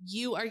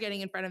 You are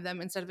getting in front of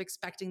them instead of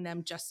expecting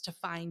them just to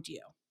find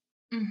you.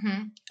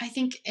 I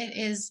think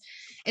it's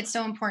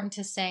so important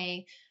to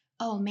say,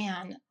 oh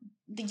man,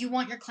 you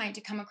want your client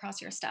to come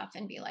across your stuff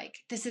and be like,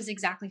 this is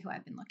exactly who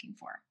I've been looking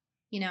for.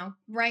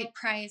 Right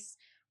price,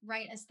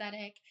 right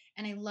aesthetic.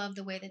 And I love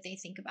the way that they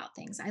think about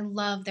things. I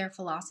love their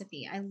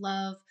philosophy. I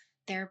love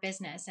their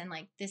business. And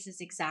like, this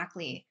is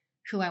exactly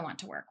who I want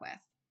to work with.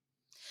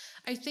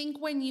 I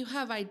think when you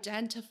have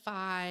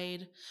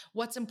identified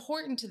what's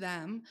important to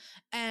them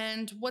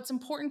and what's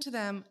important to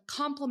them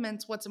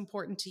complements what's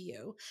important to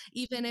you,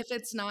 even if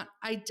it's not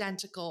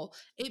identical,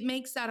 it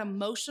makes that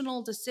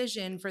emotional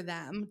decision for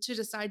them to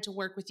decide to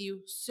work with you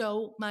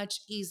so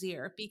much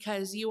easier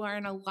because you are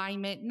in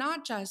alignment,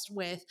 not just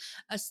with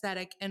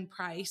aesthetic and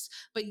price,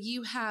 but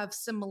you have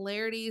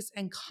similarities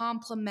and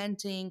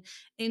complementing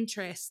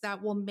interests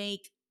that will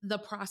make the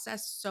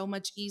process so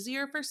much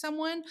easier for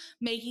someone,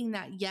 making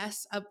that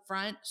yes up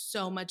front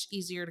so much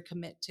easier to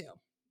commit to.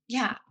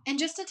 Yeah. And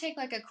just to take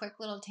like a quick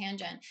little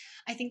tangent,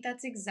 I think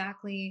that's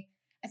exactly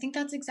I think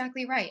that's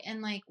exactly right.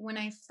 And like when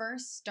I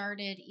first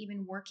started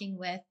even working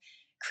with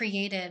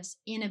creatives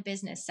in a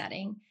business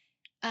setting,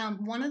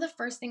 one of the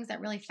first things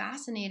that really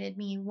fascinated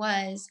me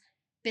was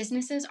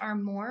businesses are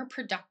more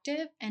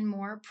productive and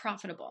more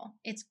profitable.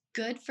 It's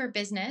good for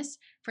business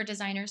for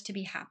designers to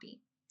be happy.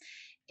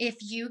 If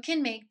you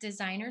can make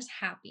designers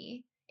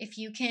happy, if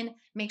you can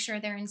make sure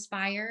they're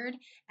inspired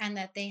and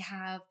that they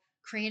have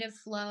creative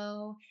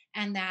flow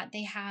and that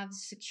they have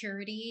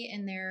security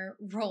in their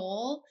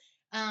role,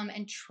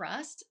 and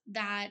trust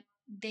that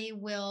they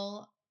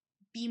will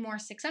be more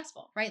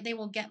successful, right? They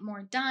will get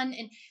more done.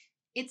 And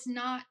it's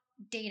not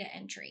data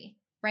entry,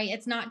 right?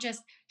 It's not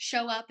just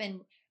show up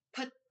and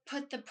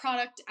put the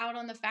product out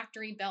on the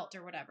factory belt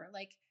or whatever.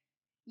 Like,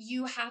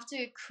 you have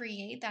to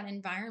create that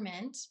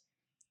environment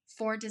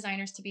for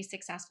designers to be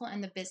successful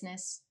and the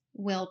business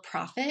will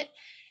profit.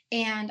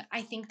 And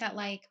I think that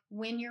like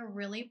when you're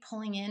really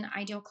pulling in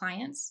ideal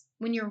clients,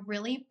 when you're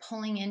really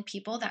pulling in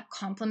people that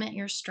complement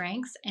your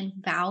strengths and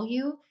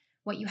value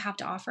what you have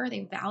to offer,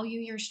 they value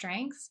your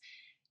strengths,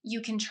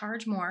 you can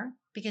charge more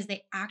because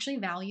they actually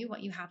value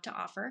what you have to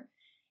offer,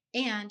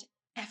 and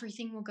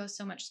everything will go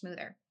so much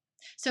smoother.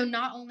 So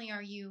not only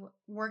are you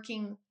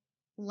working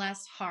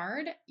less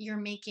hard, you're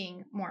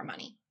making more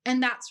money.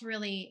 And that's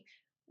really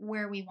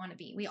where we want to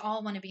be. We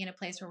all want to be in a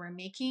place where we're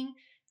making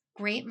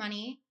great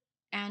money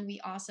and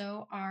we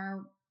also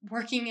are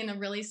working in a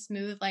really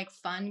smooth, like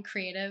fun,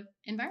 creative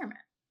environment.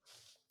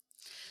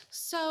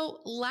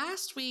 So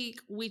last week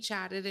we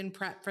chatted in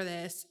prep for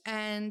this,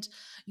 and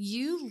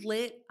you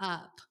lit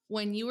up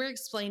when you were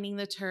explaining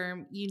the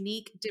term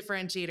unique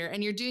differentiator.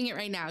 And you're doing it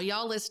right now.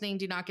 Y'all listening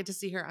do not get to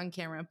see her on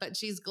camera, but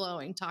she's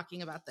glowing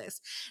talking about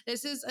this.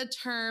 This is a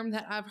term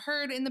that I've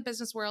heard in the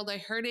business world. I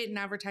heard it in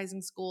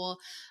advertising school.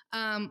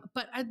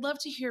 But I'd love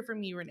to hear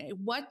from you, Renee.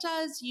 What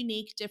does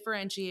unique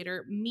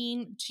differentiator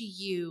mean to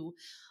you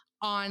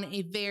on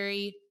a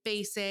very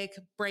basic,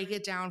 break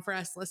it down for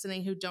us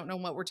listening who don't know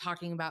what we're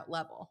talking about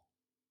level?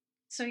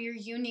 So, your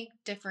unique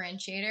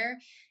differentiator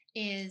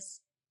is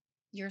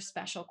your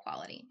special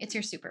quality, it's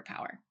your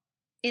superpower.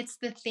 It's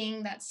the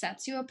thing that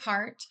sets you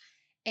apart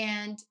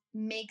and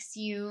makes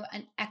you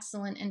an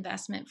excellent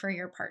investment for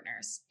your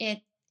partners.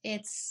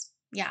 It's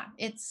Yeah,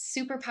 it's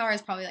superpower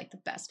is probably like the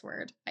best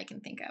word I can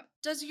think of.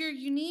 Does your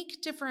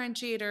unique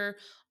differentiator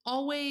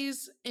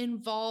always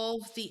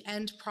involve the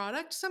end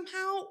product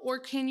somehow? Or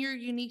can your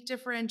unique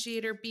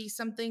differentiator be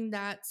something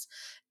that's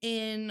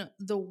in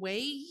the way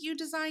you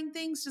design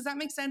things? Does that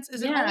make sense?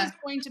 Is it always Yeah,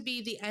 going to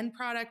be the end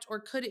product, or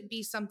could it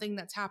be something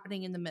that's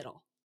happening in the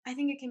middle? I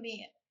think it can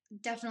be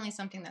definitely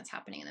something that's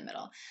happening in the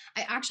middle.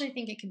 I actually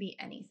think it could be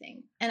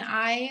anything. And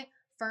I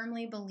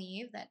firmly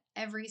believe that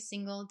every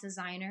single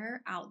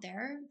designer out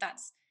there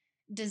that's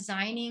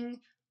designing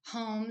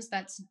homes,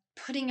 that's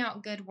putting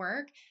out good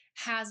work,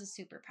 has a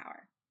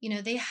superpower.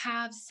 They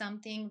have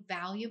something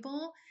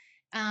valuable,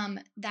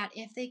 that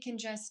if they can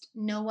just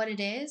know what it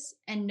is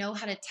and know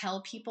how to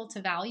tell people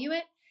to value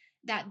it,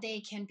 that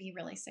they can be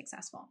really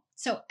successful.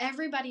 So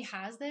everybody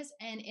has this,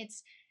 and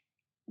it's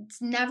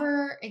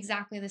never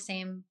exactly the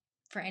same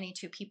for any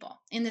two people.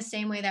 In the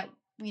same way that,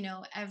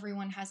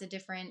 everyone has a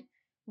different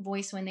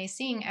voice when they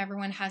sing,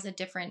 everyone has a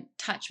different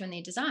touch when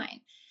they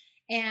design.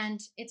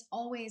 And it's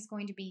always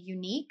going to be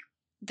unique.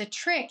 The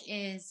trick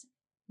is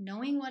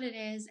knowing what it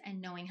is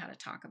and knowing how to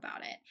talk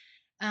about it.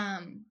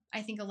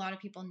 I think a lot of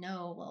people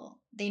know, well,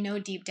 they know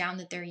deep down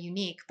that they're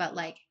unique, but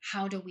like,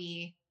 how do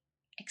we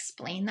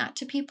explain that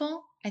to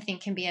people? I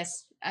think can be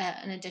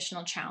an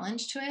additional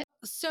challenge to it.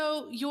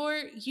 So, your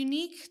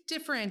unique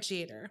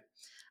differentiator,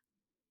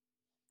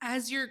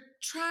 as you're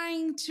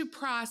trying to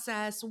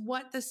process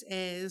what this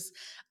is,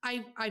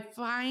 I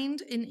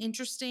find an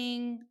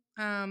interesting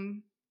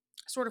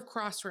sort of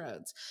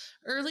crossroads.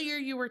 Earlier,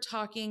 you were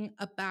talking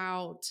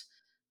about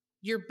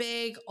your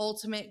big,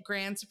 ultimate,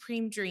 grand,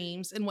 supreme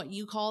dreams and what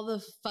you call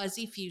the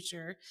fuzzy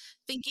future,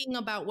 thinking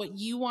about what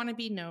you want to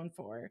be known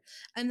for.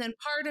 And then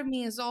part of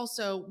me is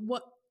also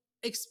what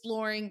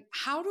exploring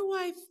how do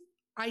I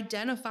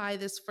identify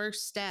this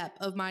first step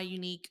of my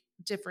unique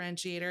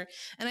differentiator?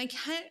 And I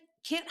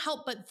can't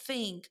help but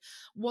think,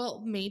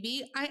 well,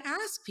 maybe I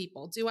ask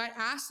people. Do I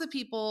ask the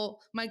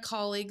people, my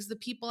colleagues, the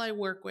people I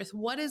work with,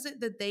 what is it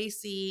that they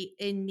see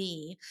in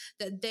me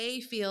that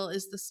they feel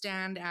is the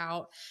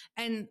standout?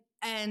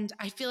 And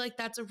I feel like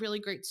that's a really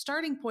great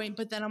starting point.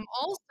 But then I'm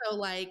also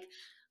like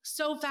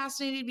so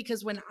fascinated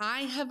because when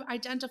I have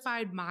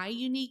identified my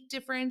unique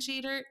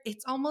differentiator,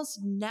 it's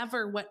almost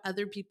never what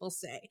other people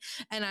say.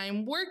 And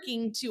I'm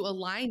working to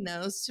align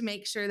those to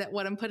make sure that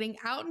what I'm putting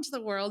out into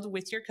the world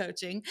with your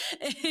coaching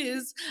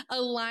is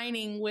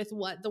aligning with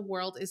what the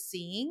world is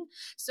seeing,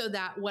 so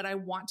that what I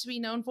want to be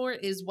known for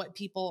is what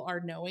people are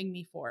knowing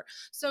me for.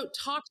 So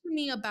talk to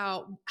me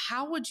about,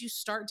 how would you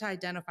start to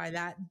identify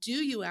that? Do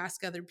you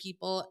ask other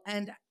people?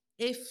 And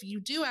if you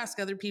do ask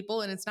other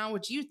people and it's not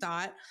what you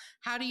thought,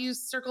 how do you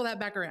circle that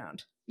back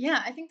around? Yeah,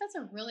 I think that's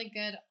a really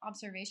good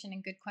observation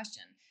and good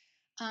question.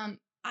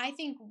 I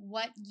think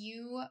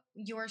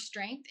your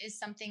strength is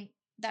something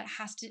that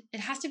has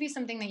to be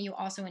something that you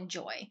also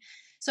enjoy.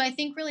 So I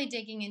think really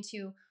digging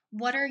into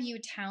what are you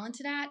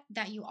talented at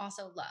that you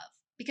also love,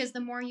 because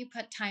the more you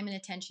put time and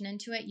attention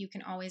into it, you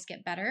can always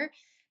get better,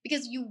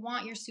 because you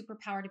want your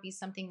superpower to be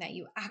something that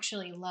you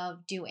actually love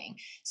doing.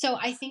 So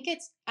I think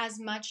it's as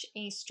much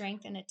a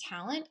strength and a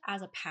talent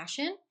as a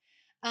passion.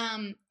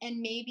 And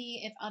maybe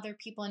if other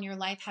people in your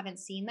life haven't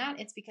seen that,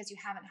 it's because you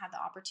haven't had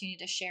the opportunity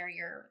to share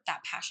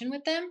that passion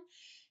with them.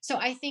 So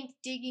I think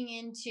digging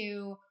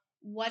into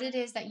what it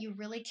is that you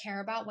really care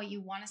about, what you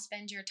want to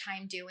spend your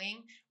time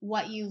doing,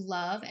 what you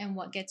love, and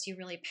what gets you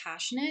really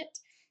passionate,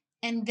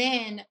 and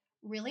then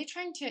really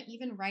trying to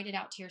even write it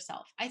out to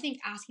yourself. I think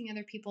asking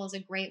other people is a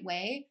great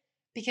way,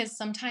 because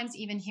sometimes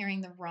even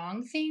hearing the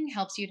wrong thing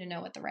helps you to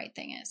know what the right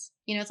thing is.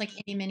 It's like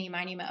any mini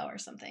miny mo or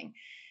something.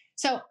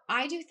 So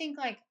I do think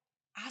like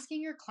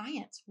asking your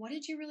clients, what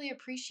did you really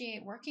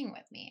appreciate working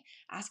with me?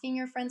 Asking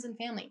your friends and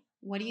family,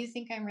 what do you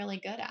think I'm really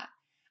good at?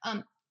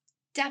 Um,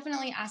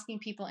 Definitely asking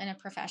people in a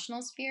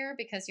professional sphere,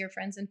 because your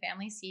friends and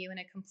family see you in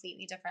a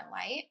completely different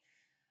light.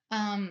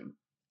 Um,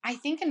 I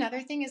think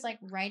another thing is like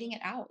writing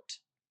it out.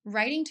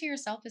 Writing to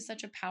yourself is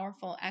such a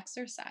powerful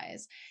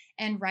exercise,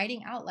 and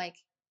writing out like,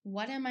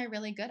 what am I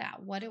really good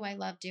at? What do I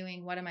love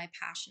doing? What am I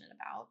passionate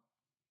about?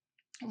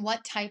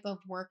 What type of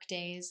work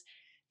days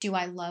do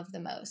I love the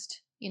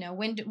most?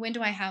 When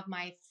do I have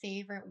my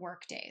favorite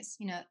work days?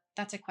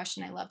 That's a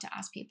question I love to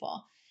ask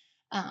people,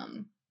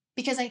 um,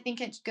 because I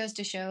think it goes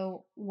to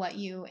show what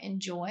you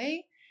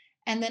enjoy.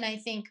 And then I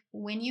think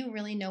when you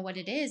really know what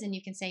it is and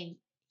you can say,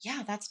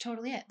 yeah, that's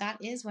totally it. That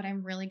is what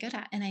I'm really good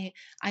at. And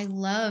I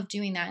love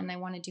doing that and I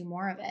want to do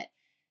more of it.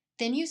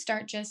 Then you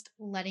start just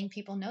letting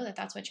people know that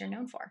that's what you're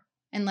known for.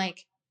 And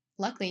like,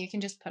 luckily, you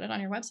can just put it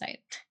on your website.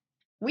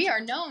 We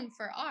are known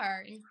for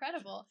our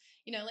incredible,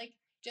 like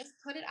just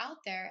put it out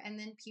there, and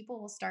then people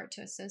will start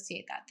to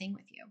associate that thing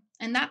with you.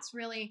 And that's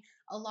really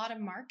a lot of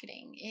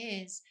marketing,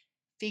 is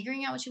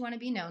figuring out what you want to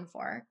be known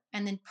for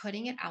and then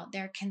putting it out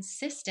there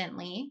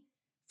consistently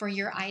for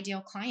your ideal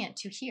client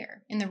to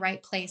hear in the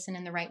right place and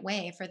in the right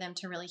way for them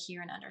to really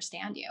hear and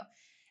understand you.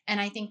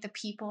 And I think the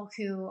people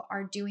who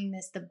are doing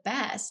this the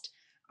best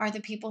are the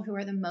people who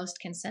are the most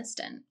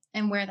consistent.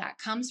 And where that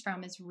comes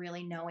from is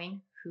really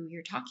knowing who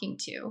you're talking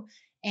to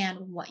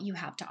and what you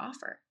have to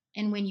offer.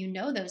 And when you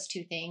know those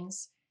two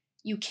things,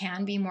 you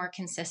can be more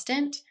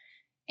consistent.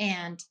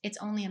 And it's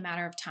only a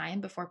matter of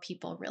time before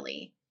people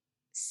really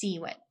see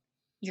what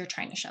you're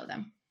trying to show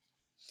them.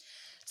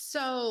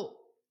 So,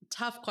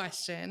 tough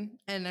question.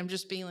 And I'm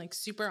just being like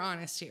super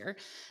honest here.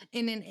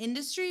 In an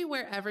industry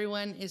where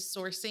everyone is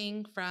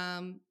sourcing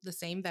from the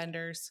same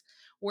vendors,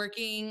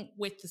 working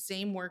with the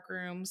same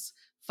workrooms,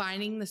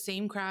 finding the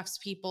same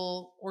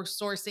craftspeople, or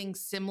sourcing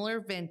similar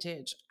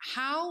vintage,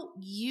 how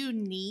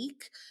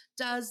unique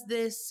does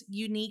this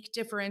unique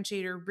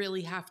differentiator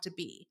really have to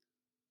be?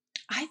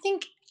 I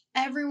think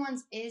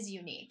everyone's is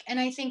unique. And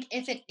I think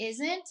if it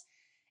isn't,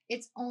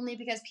 it's only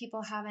because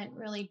people haven't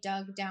really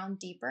dug down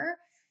deeper.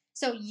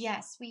 So,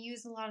 yes, we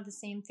use a lot of the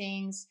same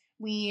things.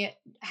 We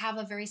have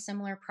a very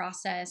similar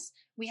process.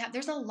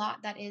 There's a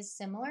lot that is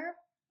similar,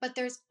 but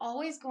there's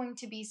always going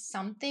to be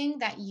something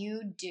that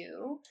you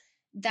do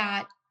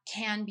that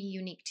can be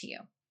unique to you,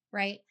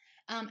 right?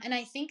 And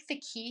I think the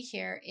key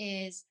here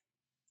is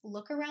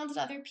look around at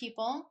other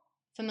people,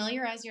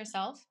 familiarize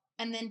yourself,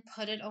 and then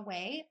put it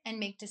away and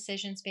make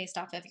decisions based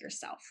off of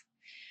yourself.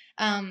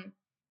 Um,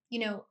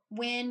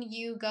 when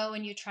you go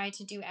and you try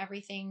to do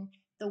everything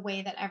the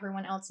way that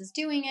everyone else is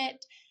doing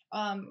it,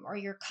 or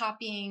you're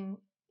copying,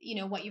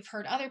 what you've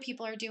heard other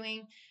people are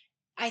doing,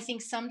 I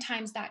think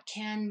sometimes that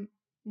can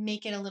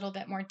make it a little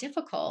bit more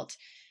difficult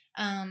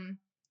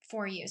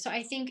for you. So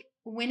I think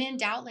when in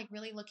doubt, like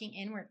really looking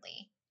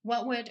inwardly,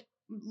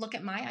 look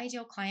at my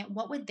ideal client,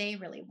 what would they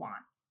really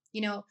want?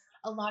 You know,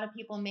 a lot of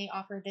people may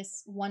offer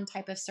this one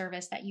type of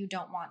service that you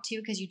don't want to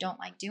because you don't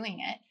like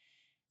doing it.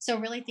 So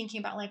really thinking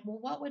about like, well,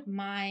 what would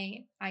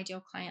my ideal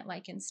client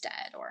like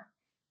instead? Or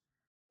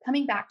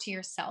coming back to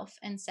yourself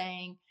and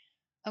saying,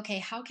 okay,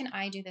 how can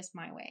I do this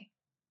my way?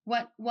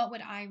 What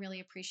would I really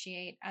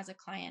appreciate as a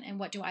client, and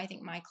what do I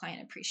think my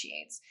client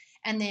appreciates?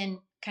 And then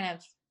kind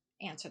of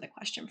answer the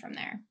question from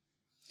there.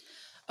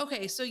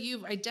 Okay, so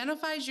you've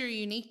identified your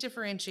unique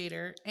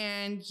differentiator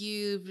and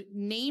you've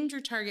named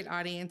your target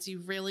audience.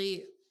 You've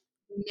really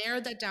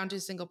narrowed that down to a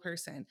single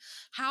person.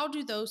 How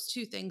do those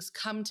two things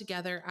come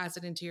together as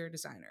an interior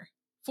designer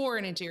for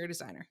an interior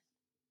designer?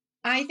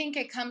 I think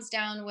it comes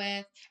down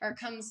with, or it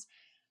comes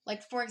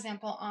like, for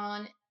example,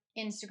 on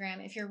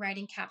Instagram, if you're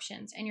writing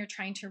captions and you're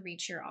trying to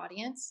reach your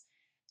audience,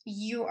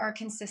 you are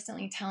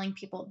consistently telling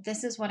people,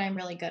 this is what I'm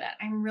really good at.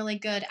 I'm really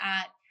good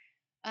at,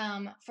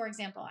 for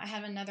example, I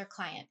have another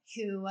client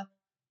who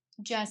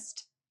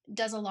just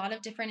does a lot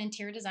of different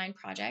interior design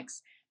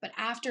projects. But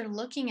after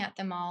looking at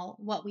them all,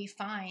 what we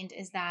find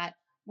is that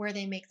where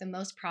they make the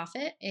most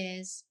profit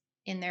is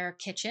in their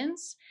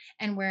kitchens,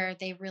 and where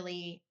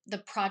the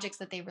projects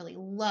that they really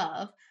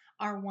love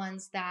are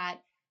ones that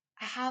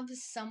have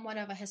somewhat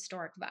of a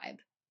historic vibe.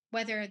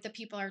 Whether the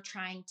people are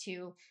trying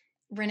to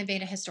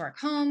renovate a historic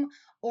home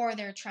or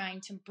they're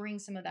trying to bring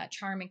some of that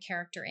charm and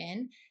character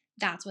in,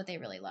 that's what they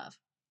really love.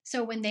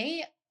 So when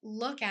they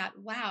look at,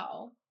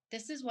 wow,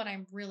 this is what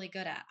I'm really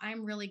good at.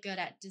 I'm really good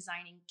at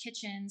designing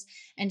kitchens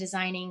and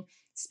designing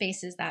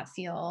spaces that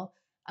feel,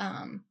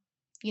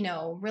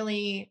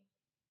 really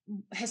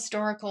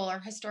historical or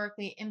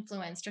historically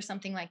influenced or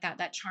something like that,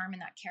 that charm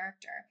and that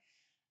character.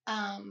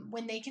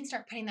 When they can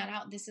start putting that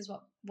out, this is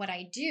what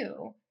I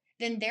do,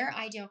 then their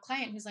ideal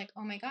client who's like,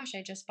 oh my gosh,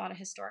 I just bought a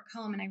historic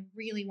home and I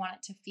really want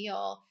it to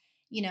feel,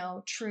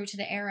 true to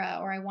the era,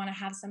 or I want to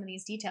have some of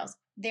these details,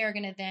 they're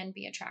going to then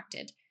be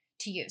attracted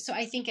to you. So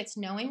I think it's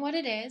knowing what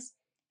it is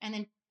and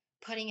then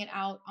putting it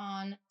out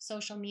on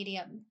social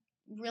media,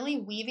 really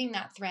weaving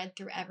that thread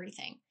through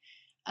everything.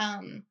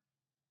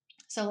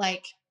 So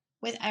like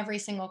with every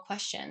single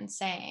question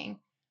saying,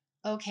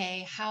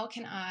 okay, how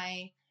can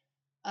I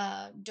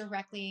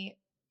directly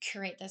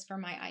curate this for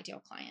my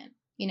ideal client,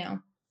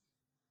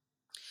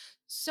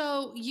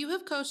 So you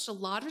have coached a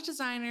lot of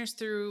designers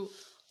through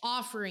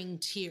offering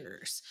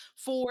tiers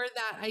for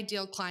that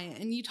ideal client.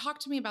 And you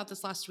talked to me about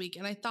this last week,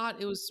 and I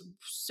thought it was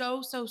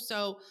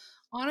so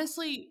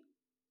honestly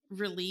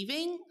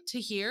relieving to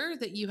hear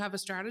that you have a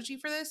strategy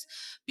for this,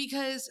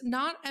 because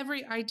not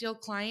every ideal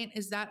client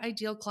is that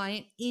ideal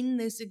client in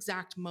this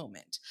exact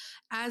moment.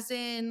 As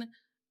in,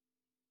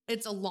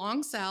 it's a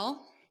long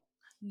sell.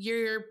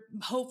 You're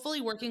hopefully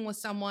working with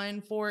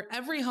someone for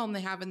every home they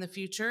have in the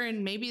future,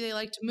 and maybe they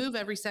like to move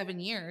every 7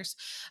 years.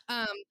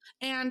 Um,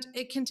 and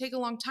it can take a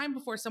long time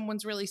before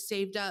someone's really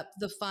saved up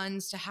the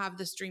funds to have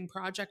this dream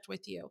project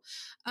with you.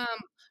 Um,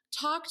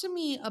 Talk to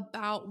me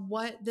about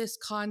what this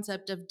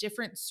concept of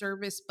different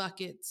service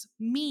buckets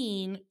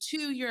mean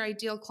to your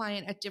ideal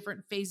client at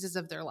different phases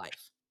of their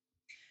life.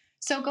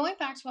 So going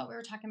back to what we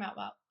were talking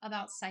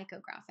about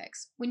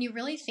psychographics, when you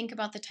really think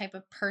about the type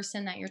of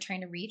person that you're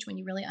trying to reach, when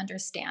you really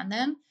understand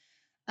them,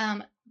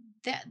 um,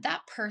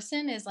 that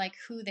person is like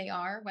who they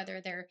are, whether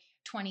they're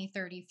 20,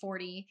 30,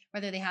 40,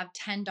 whether they have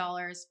 $10,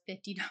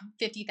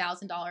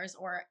 $50,000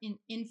 or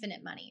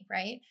infinite money,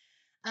 right?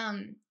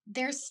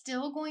 They're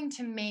still going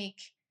to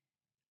make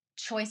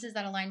choices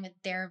that align with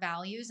their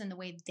values and the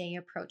way they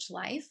approach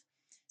life.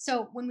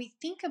 So when we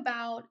think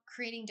about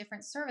creating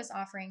different service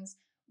offerings,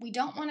 we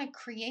don't want to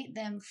create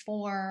them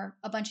for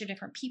a bunch of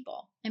different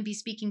people and be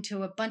speaking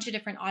to a bunch of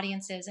different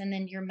audiences, and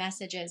then your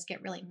messages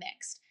get really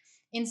mixed.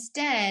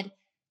 Instead,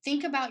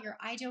 think about your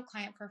ideal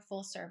client for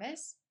full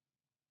service,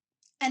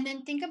 and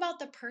then think about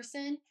the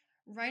person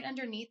right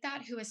underneath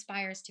that who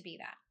aspires to be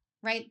that,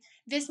 right?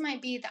 This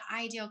might be the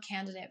ideal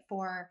candidate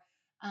for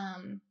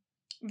um,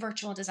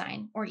 virtual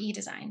design or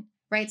e-design,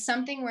 right?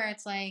 Something where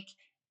it's like,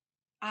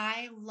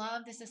 I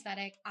love this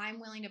aesthetic. I'm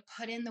willing to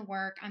put in the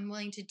work. I'm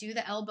willing to do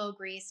the elbow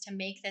grease to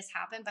make this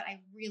happen, but I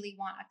really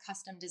want a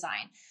custom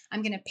design.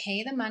 I'm going to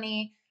pay the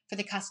money for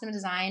the custom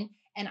design.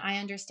 And I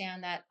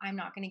understand that I'm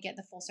not going to get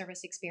the full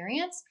service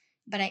experience,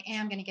 but I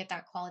am going to get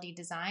that quality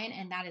design.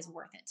 And that is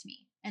worth it to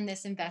me. And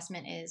this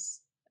investment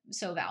is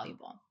so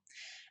valuable.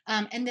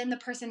 And then the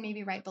person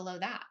maybe right below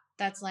that,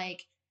 that's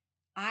like,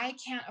 I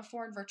can't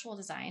afford virtual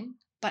design,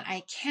 but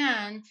I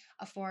can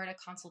afford a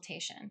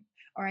consultation,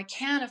 or I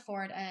can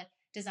afford a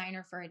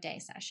designer for a day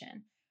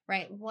session,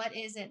 right? What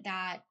is it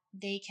that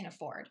they can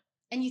afford?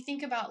 And you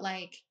think about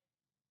like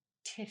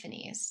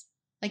Tiffany's.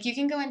 Like you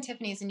can go in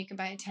Tiffany's and you can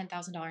buy a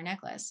 $10,000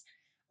 necklace,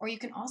 or you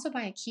can also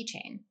buy a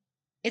keychain.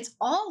 It's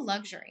all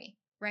luxury,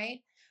 right?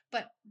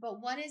 But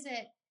what is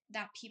it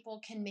that people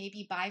can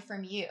maybe buy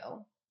from you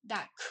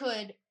that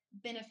could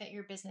benefit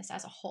your business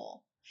as a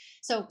whole?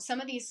 So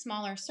some of these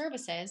smaller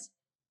services,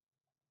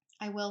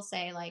 I will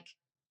say, like,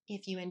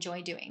 if you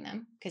enjoy doing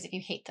them, because if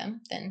you hate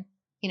them, then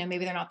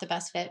maybe they're not the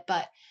best fit.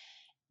 But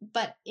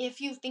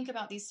if you think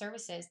about these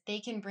services, they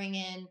can bring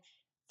in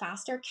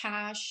faster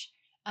cash.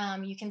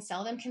 You can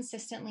sell them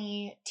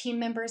consistently. Team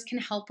members can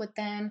help with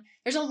them.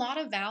 There's a lot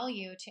of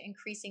value to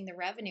increasing the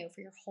revenue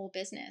for your whole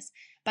business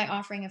by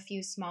offering a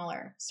few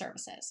smaller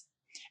services.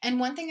 And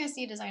one thing I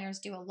see designers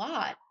do a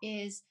lot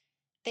is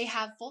they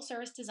have full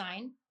service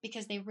design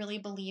because they really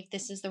believe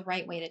this is the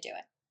right way to do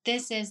it.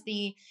 This is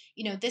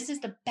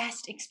the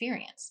best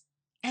experience.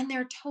 And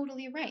they're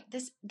totally right.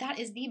 That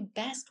is the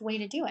best way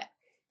to do it.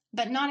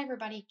 But not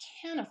everybody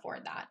can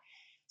afford that.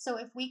 So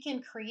if we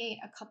can create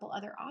a couple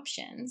other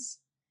options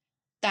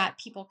that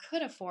people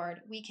could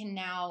afford, we can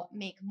now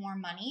make more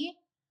money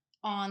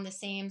on the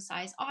same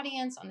size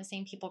audience, on the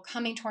same people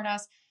coming toward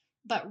us.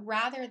 But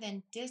rather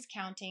than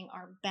discounting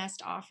our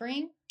best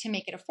offering to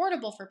make it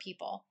affordable for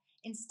people,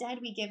 instead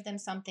we give them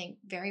something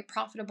very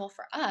profitable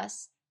for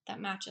us that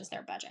matches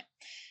their budget.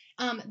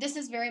 This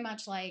is very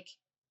much like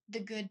the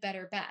good,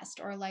 better, best,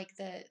 or like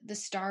the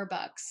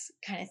Starbucks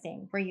kind of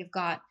thing, where you've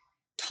got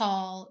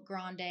tall,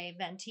 grande,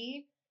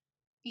 venti.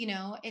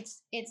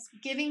 It's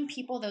giving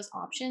people those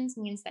options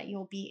means that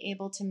you'll be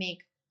able to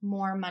make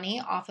more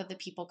money off of the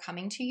people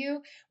coming to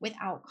you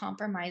without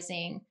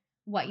compromising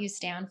what you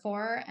stand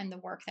for and the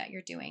work that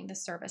you're doing, the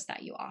service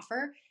that you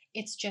offer.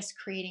 It's just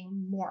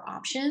creating more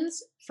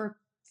options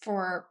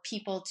for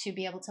people to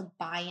be able to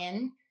buy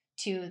in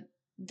to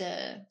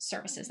the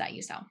services that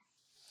you sell.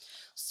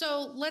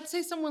 So let's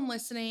say someone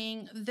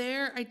listening,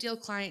 their ideal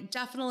client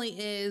definitely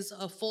is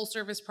a full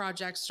service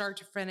project, start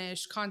to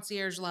finish,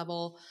 concierge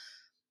level,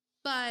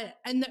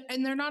 and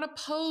they're not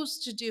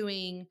opposed to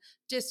doing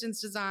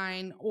distance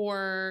design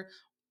or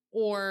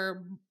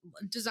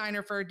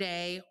designer for a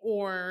day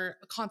or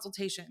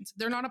consultations.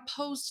 They're not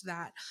opposed to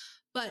that,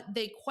 but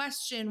they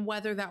question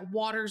whether that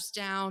waters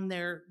down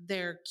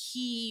their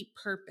key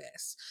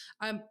purpose.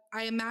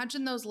 I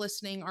imagine those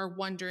listening are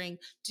wondering,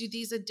 do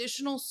these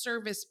additional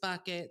service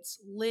buckets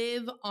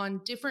live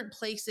on different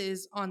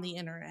places on the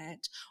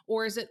internet,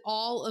 or is it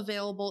all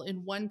available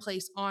in one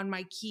place on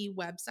my key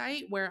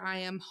website where I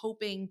am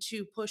hoping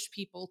to push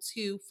people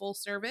to full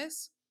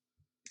service?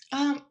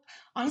 Um,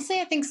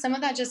 Honestly, I think some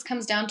of that just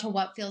comes down to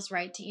what feels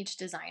right to each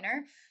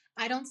designer.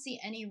 I don't see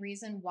any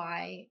reason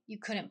why you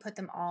couldn't put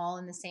them all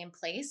in the same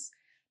place,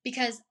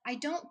 because I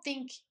don't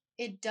think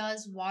it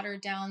does water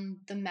down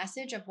the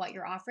message of what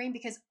you're offering,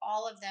 because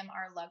all of them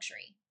are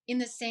luxury. In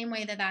the same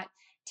way that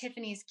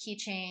Tiffany's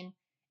keychain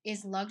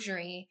is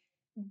luxury,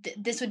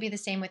 this would be the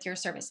same with your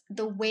service.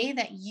 The way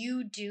that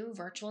you do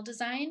virtual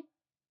design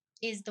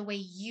is the way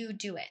you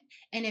do it.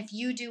 And if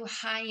you do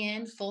high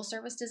end full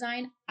service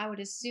design, I would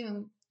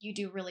assume you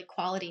do really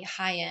quality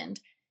high end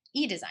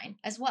e design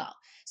as well.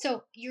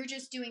 So you're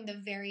just doing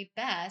the very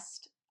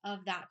best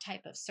of that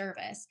type of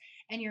service,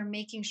 and you're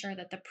making sure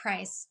that the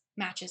price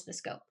matches the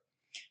scope.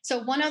 So,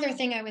 one other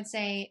thing I would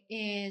say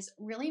is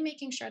really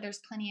making sure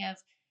there's plenty of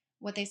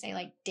what they say,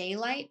 like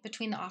daylight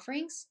between the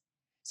offerings.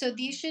 So,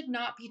 these should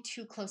not be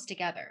too close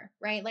together,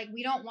 right? Like,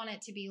 we don't want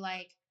it to be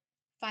like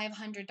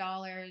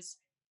 $500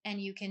 and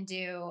you can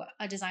do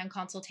a design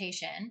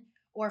consultation,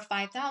 or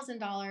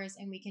 $5,000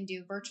 and we can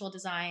do virtual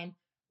design,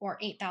 or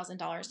 $8,000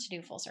 to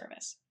do full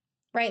service,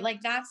 right?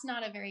 Like that's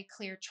not a very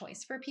clear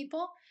choice for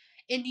people.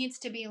 It needs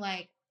to be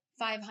like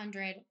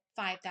 500,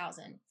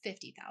 5,000,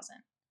 50,000,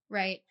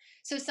 right?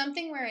 So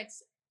something where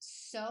it's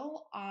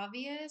so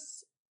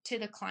obvious to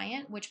the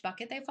client which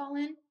bucket they fall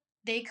in,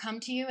 they come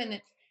to you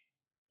and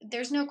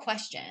there's no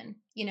question,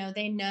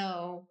 they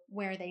know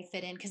where they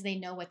fit in because they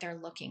know what they're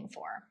looking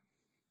for.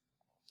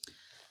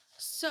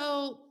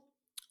 So,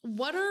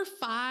 what are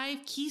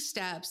 5 key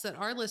steps that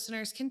our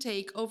listeners can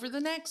take over the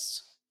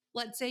next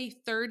let's say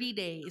 30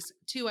 days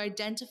to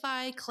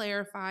identify,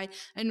 clarify,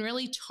 and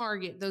really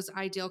target those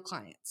ideal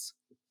clients?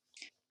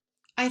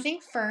 I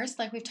think first,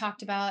 like we've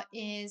talked about,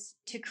 is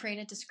to create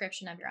a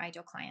description of your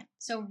ideal client.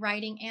 So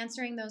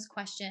answering those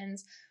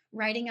questions,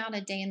 writing out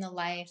a day in the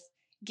life,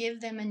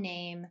 give them a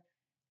name.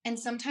 And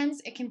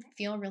sometimes it can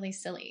feel really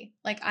silly.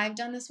 Like I've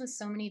done this with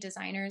so many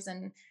designers,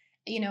 and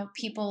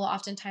people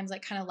oftentimes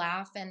like kind of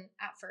laugh, and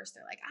at first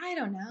they're like, I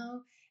don't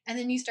know. And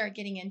then you start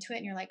getting into it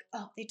and you're like,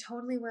 oh, they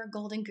totally wear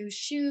golden goose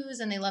shoes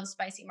and they love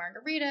spicy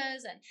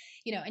margaritas, and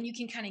and you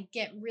can kind of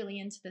get really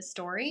into the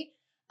story.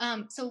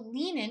 So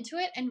lean into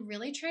it and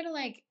really try to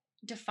like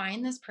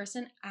define this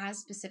person as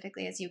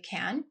specifically as you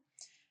can.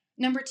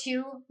 Number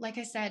two, like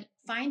I said,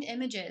 find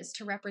images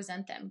to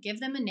represent them, give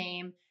them a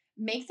name,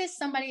 make this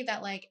somebody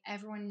that like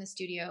everyone in the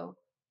studio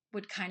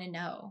would kind of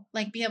know,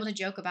 like be able to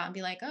joke about and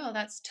be like, oh,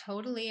 that's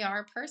totally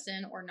our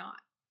person or not.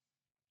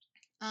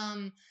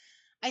 Um,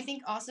 I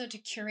think also to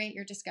curate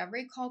your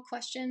discovery call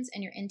questions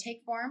and your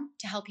intake form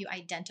to help you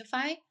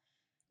identify,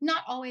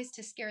 not always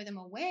to scare them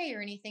away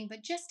or anything,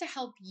 but just to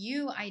help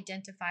you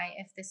identify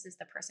if this is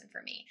the person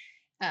for me.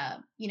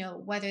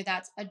 Whether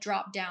that's a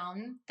drop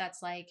down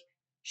that's like,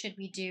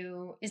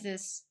 is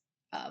this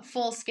a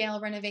full scale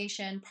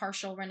renovation,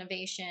 partial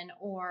renovation,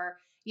 or,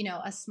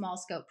 a small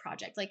scope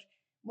project? Like,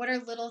 what are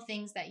little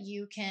things that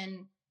you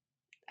can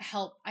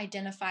help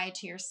identify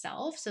to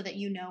yourself so that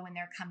you know when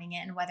they're coming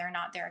in, whether or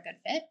not they're a good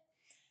fit?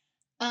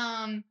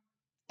 Um,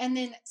 and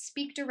then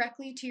speak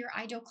directly to your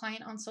ideal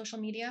client on social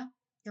media,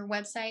 your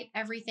website,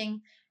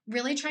 everything,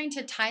 really trying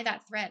to tie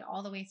that thread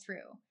all the way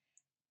through.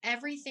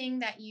 Everything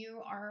that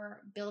you are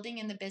building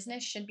in the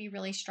business should be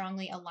really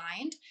strongly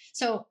aligned.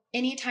 So,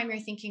 anytime you're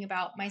thinking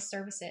about my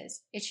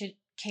services, it should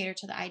cater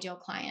to the ideal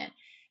client.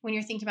 When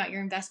you're thinking about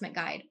your investment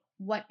guide,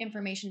 what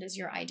information does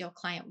your ideal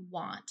client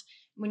want?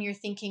 When you're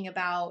thinking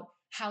about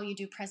how you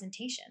do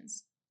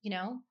presentations,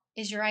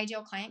 is your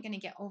ideal client going to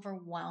get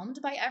overwhelmed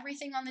by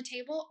everything on the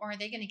table, or are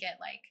they going to get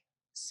like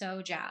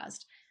so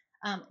jazzed?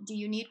 Do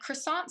you need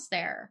croissants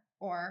there?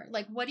 Or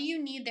like, what do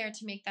you need there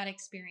to make that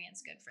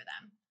experience good for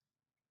them?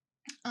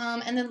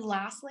 And then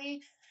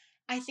lastly,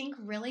 I think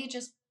really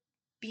just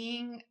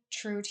being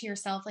true to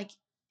yourself. Like,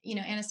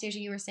 Anastasia,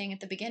 you were saying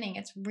at the beginning,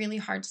 it's really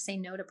hard to say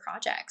no to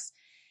projects.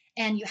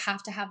 And you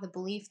have to have the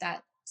belief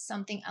that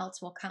something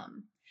else will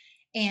come.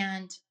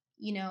 And,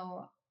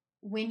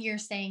 when you're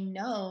saying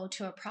no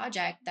to a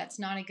project that's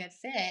not a good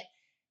fit,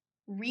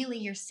 really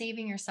you're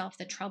saving yourself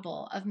the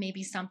trouble of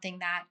maybe something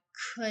that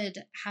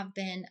could have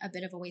been a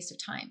bit of a waste of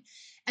time.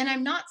 And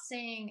I'm not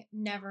saying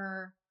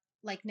never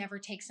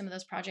take some of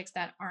those projects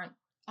that aren't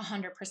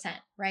 100%,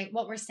 right?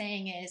 What we're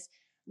saying is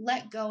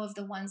let go of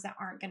the ones that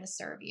aren't going to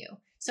serve you.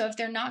 So if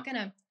they're not going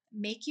to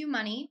make you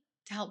money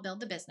to help build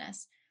the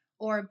business,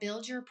 or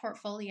build your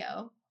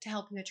portfolio to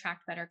help you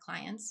attract better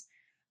clients,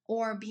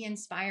 or be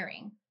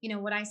inspiring,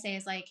 what I say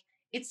is like,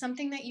 it's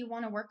something that you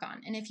want to work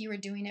on. And if you were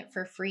doing it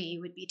for free, you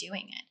would be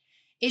doing it.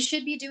 It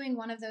should be doing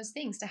one of those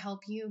things to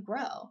help you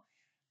grow.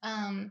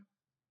 Um,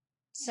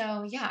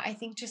 so yeah, I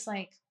think just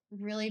like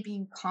really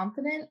being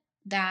confident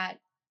that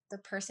the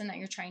person that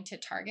you're trying to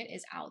target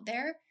is out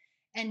there,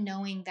 and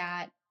knowing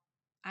that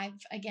I've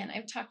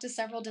talked to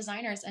several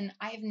designers and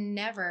I've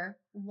never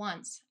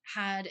once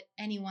had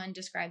anyone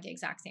describe the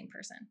exact same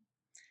person.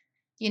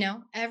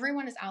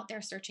 Everyone is out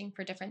there searching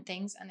for different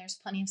things, and there's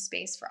plenty of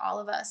space for all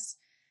of us.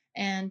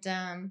 And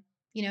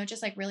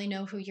just like really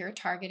know who you're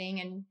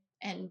targeting,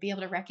 and be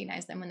able to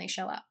recognize them when they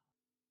show up.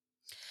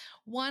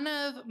 One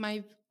of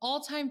my all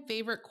time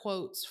favorite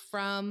quotes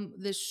from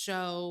this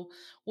show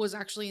was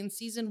actually in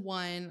season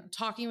one,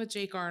 talking with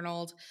Jake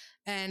Arnold.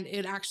 And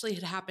it actually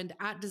had happened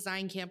at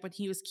design camp when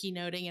he was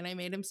keynoting. And I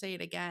made him say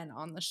it again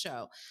on the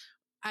show.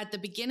 At the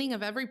beginning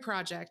of every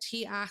project,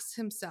 he asks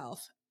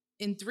himself,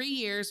 in 3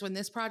 years, when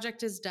this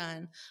project is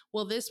done,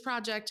 will this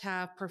project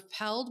have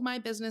propelled my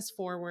business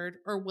forward,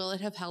 or will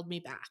it have held me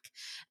back?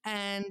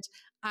 And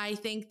I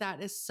think that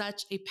is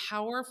such a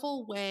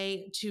powerful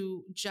way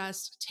to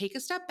just take a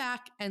step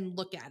back and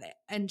look at it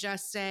and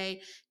just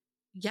say,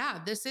 yeah,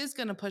 this is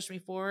going to push me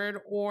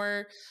forward.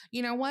 Or,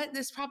 you know what,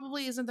 this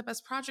probably isn't the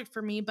best project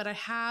for me, but I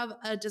have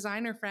a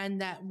designer friend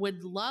that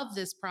would love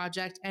this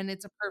project and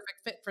it's a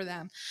perfect fit for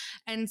them.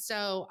 And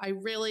so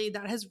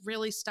that has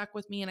really stuck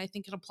with me. And I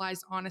think it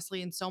applies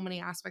honestly in so many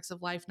aspects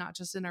of life, not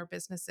just in our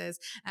businesses.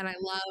 And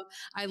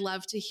I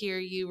love to hear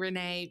you,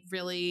 Renee,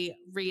 really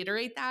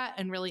reiterate that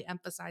and really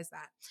emphasize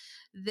that.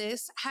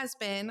 This has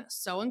been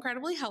so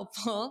incredibly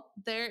helpful.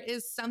 There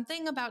is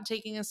something about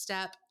taking a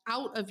step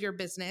out of your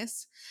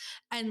business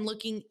and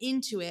looking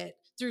into it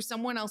through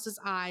someone else's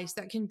eyes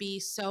that can be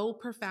so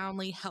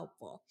profoundly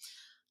helpful.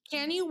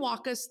 Can you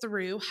walk us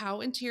through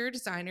how interior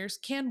designers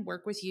can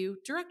work with you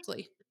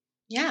directly?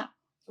 Yeah.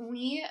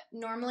 We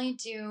normally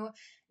do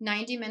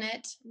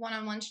 90-minute one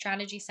on one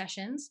strategy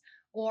sessions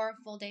or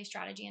full day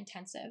strategy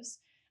intensives.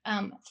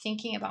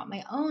 Thinking about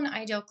my own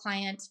ideal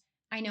client,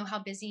 I know how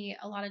busy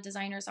a lot of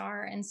designers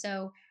are. And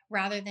so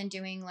rather than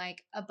doing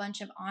like a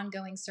bunch of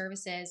ongoing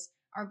services,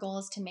 our goal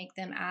is to make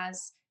them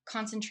as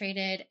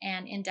concentrated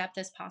and in depth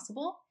as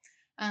possible.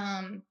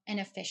 and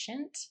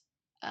efficient.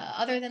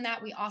 Other than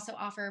that, we also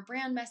offer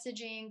brand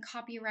messaging,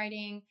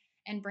 copywriting,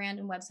 and brand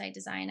and website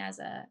design as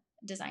a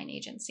design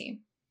agency.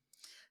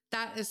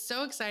 That is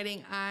so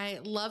exciting. I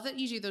love that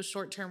you do those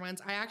short-term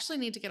ones. I actually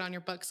need to get on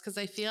your books because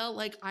I feel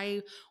like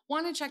I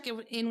want to check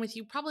in with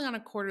you probably on a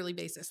quarterly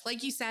basis.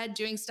 Like you said,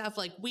 doing stuff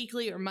like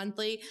weekly or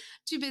monthly,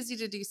 too busy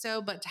to do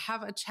so, but to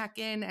have a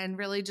check-in and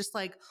really just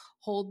like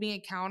hold me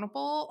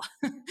accountable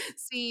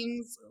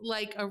seems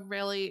like a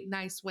really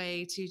nice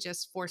way to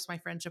just force my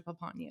friendship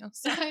upon you.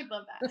 So I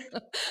love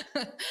that.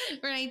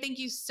 Renee, thank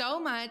you so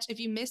much. If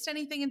you missed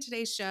anything in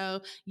today's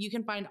show, you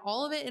can find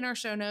all of it in our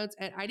show notes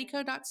at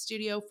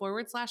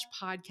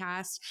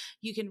idco.studio/podcast.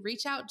 You can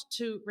reach out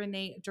to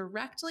Renee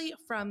directly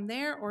from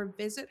there or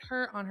visit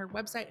her on her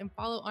website and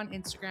follow on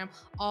Instagram,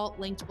 all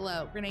linked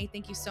below. Renee,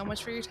 thank you so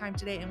much for your time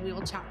today, and we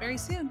will chat very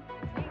soon.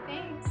 Okay,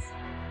 thanks.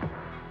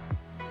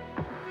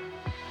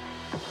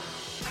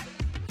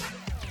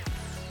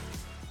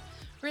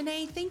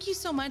 Renee, thank you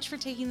so much for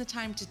taking the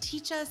time to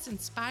teach us,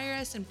 inspire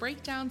us, and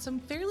break down some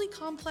fairly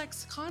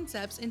complex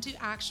concepts into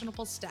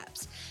actionable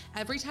steps.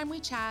 Every time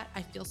we chat,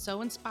 I feel so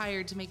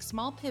inspired to make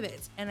small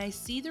pivots, and I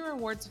see the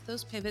rewards of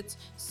those pivots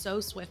so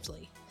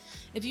swiftly.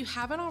 If you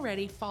haven't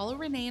already, follow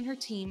Renee and her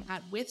team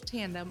at With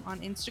Tandem on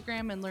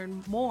Instagram and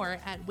learn more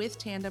at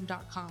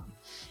withtandem.com.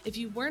 If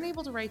you weren't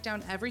able to write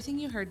down everything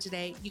you heard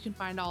today, you can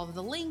find all of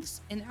the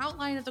links, an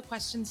outline of the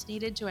questions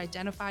needed to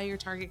identify your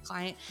target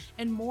client,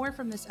 and more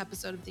from this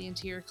episode of the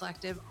Interior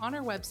Collective on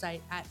our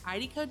website at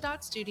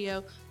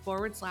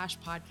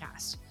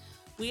idco.studio/podcast.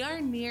 We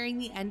are nearing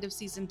the end of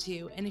season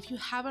 2, and if you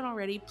haven't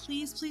already,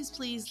 please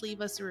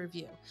leave us a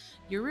review.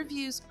 Your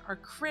reviews are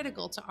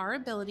critical to our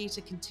ability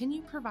to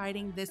continue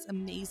providing this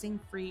amazing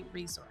free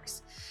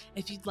resource.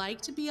 If you'd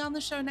like to be on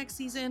the show next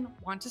season,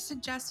 want to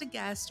suggest a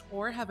guest,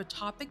 or have a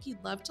topic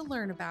you'd love to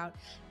learn about,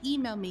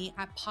 email me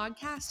at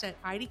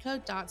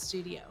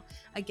podcast@idco.studio.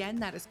 Again,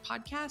 that is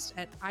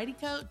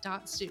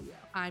podcast@idco.studio.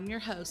 I'm your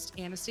host,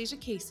 Anastasia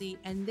Casey,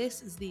 and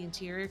this is the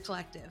Interior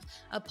Collective,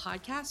 a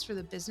podcast for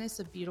the business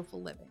of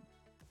beautiful living.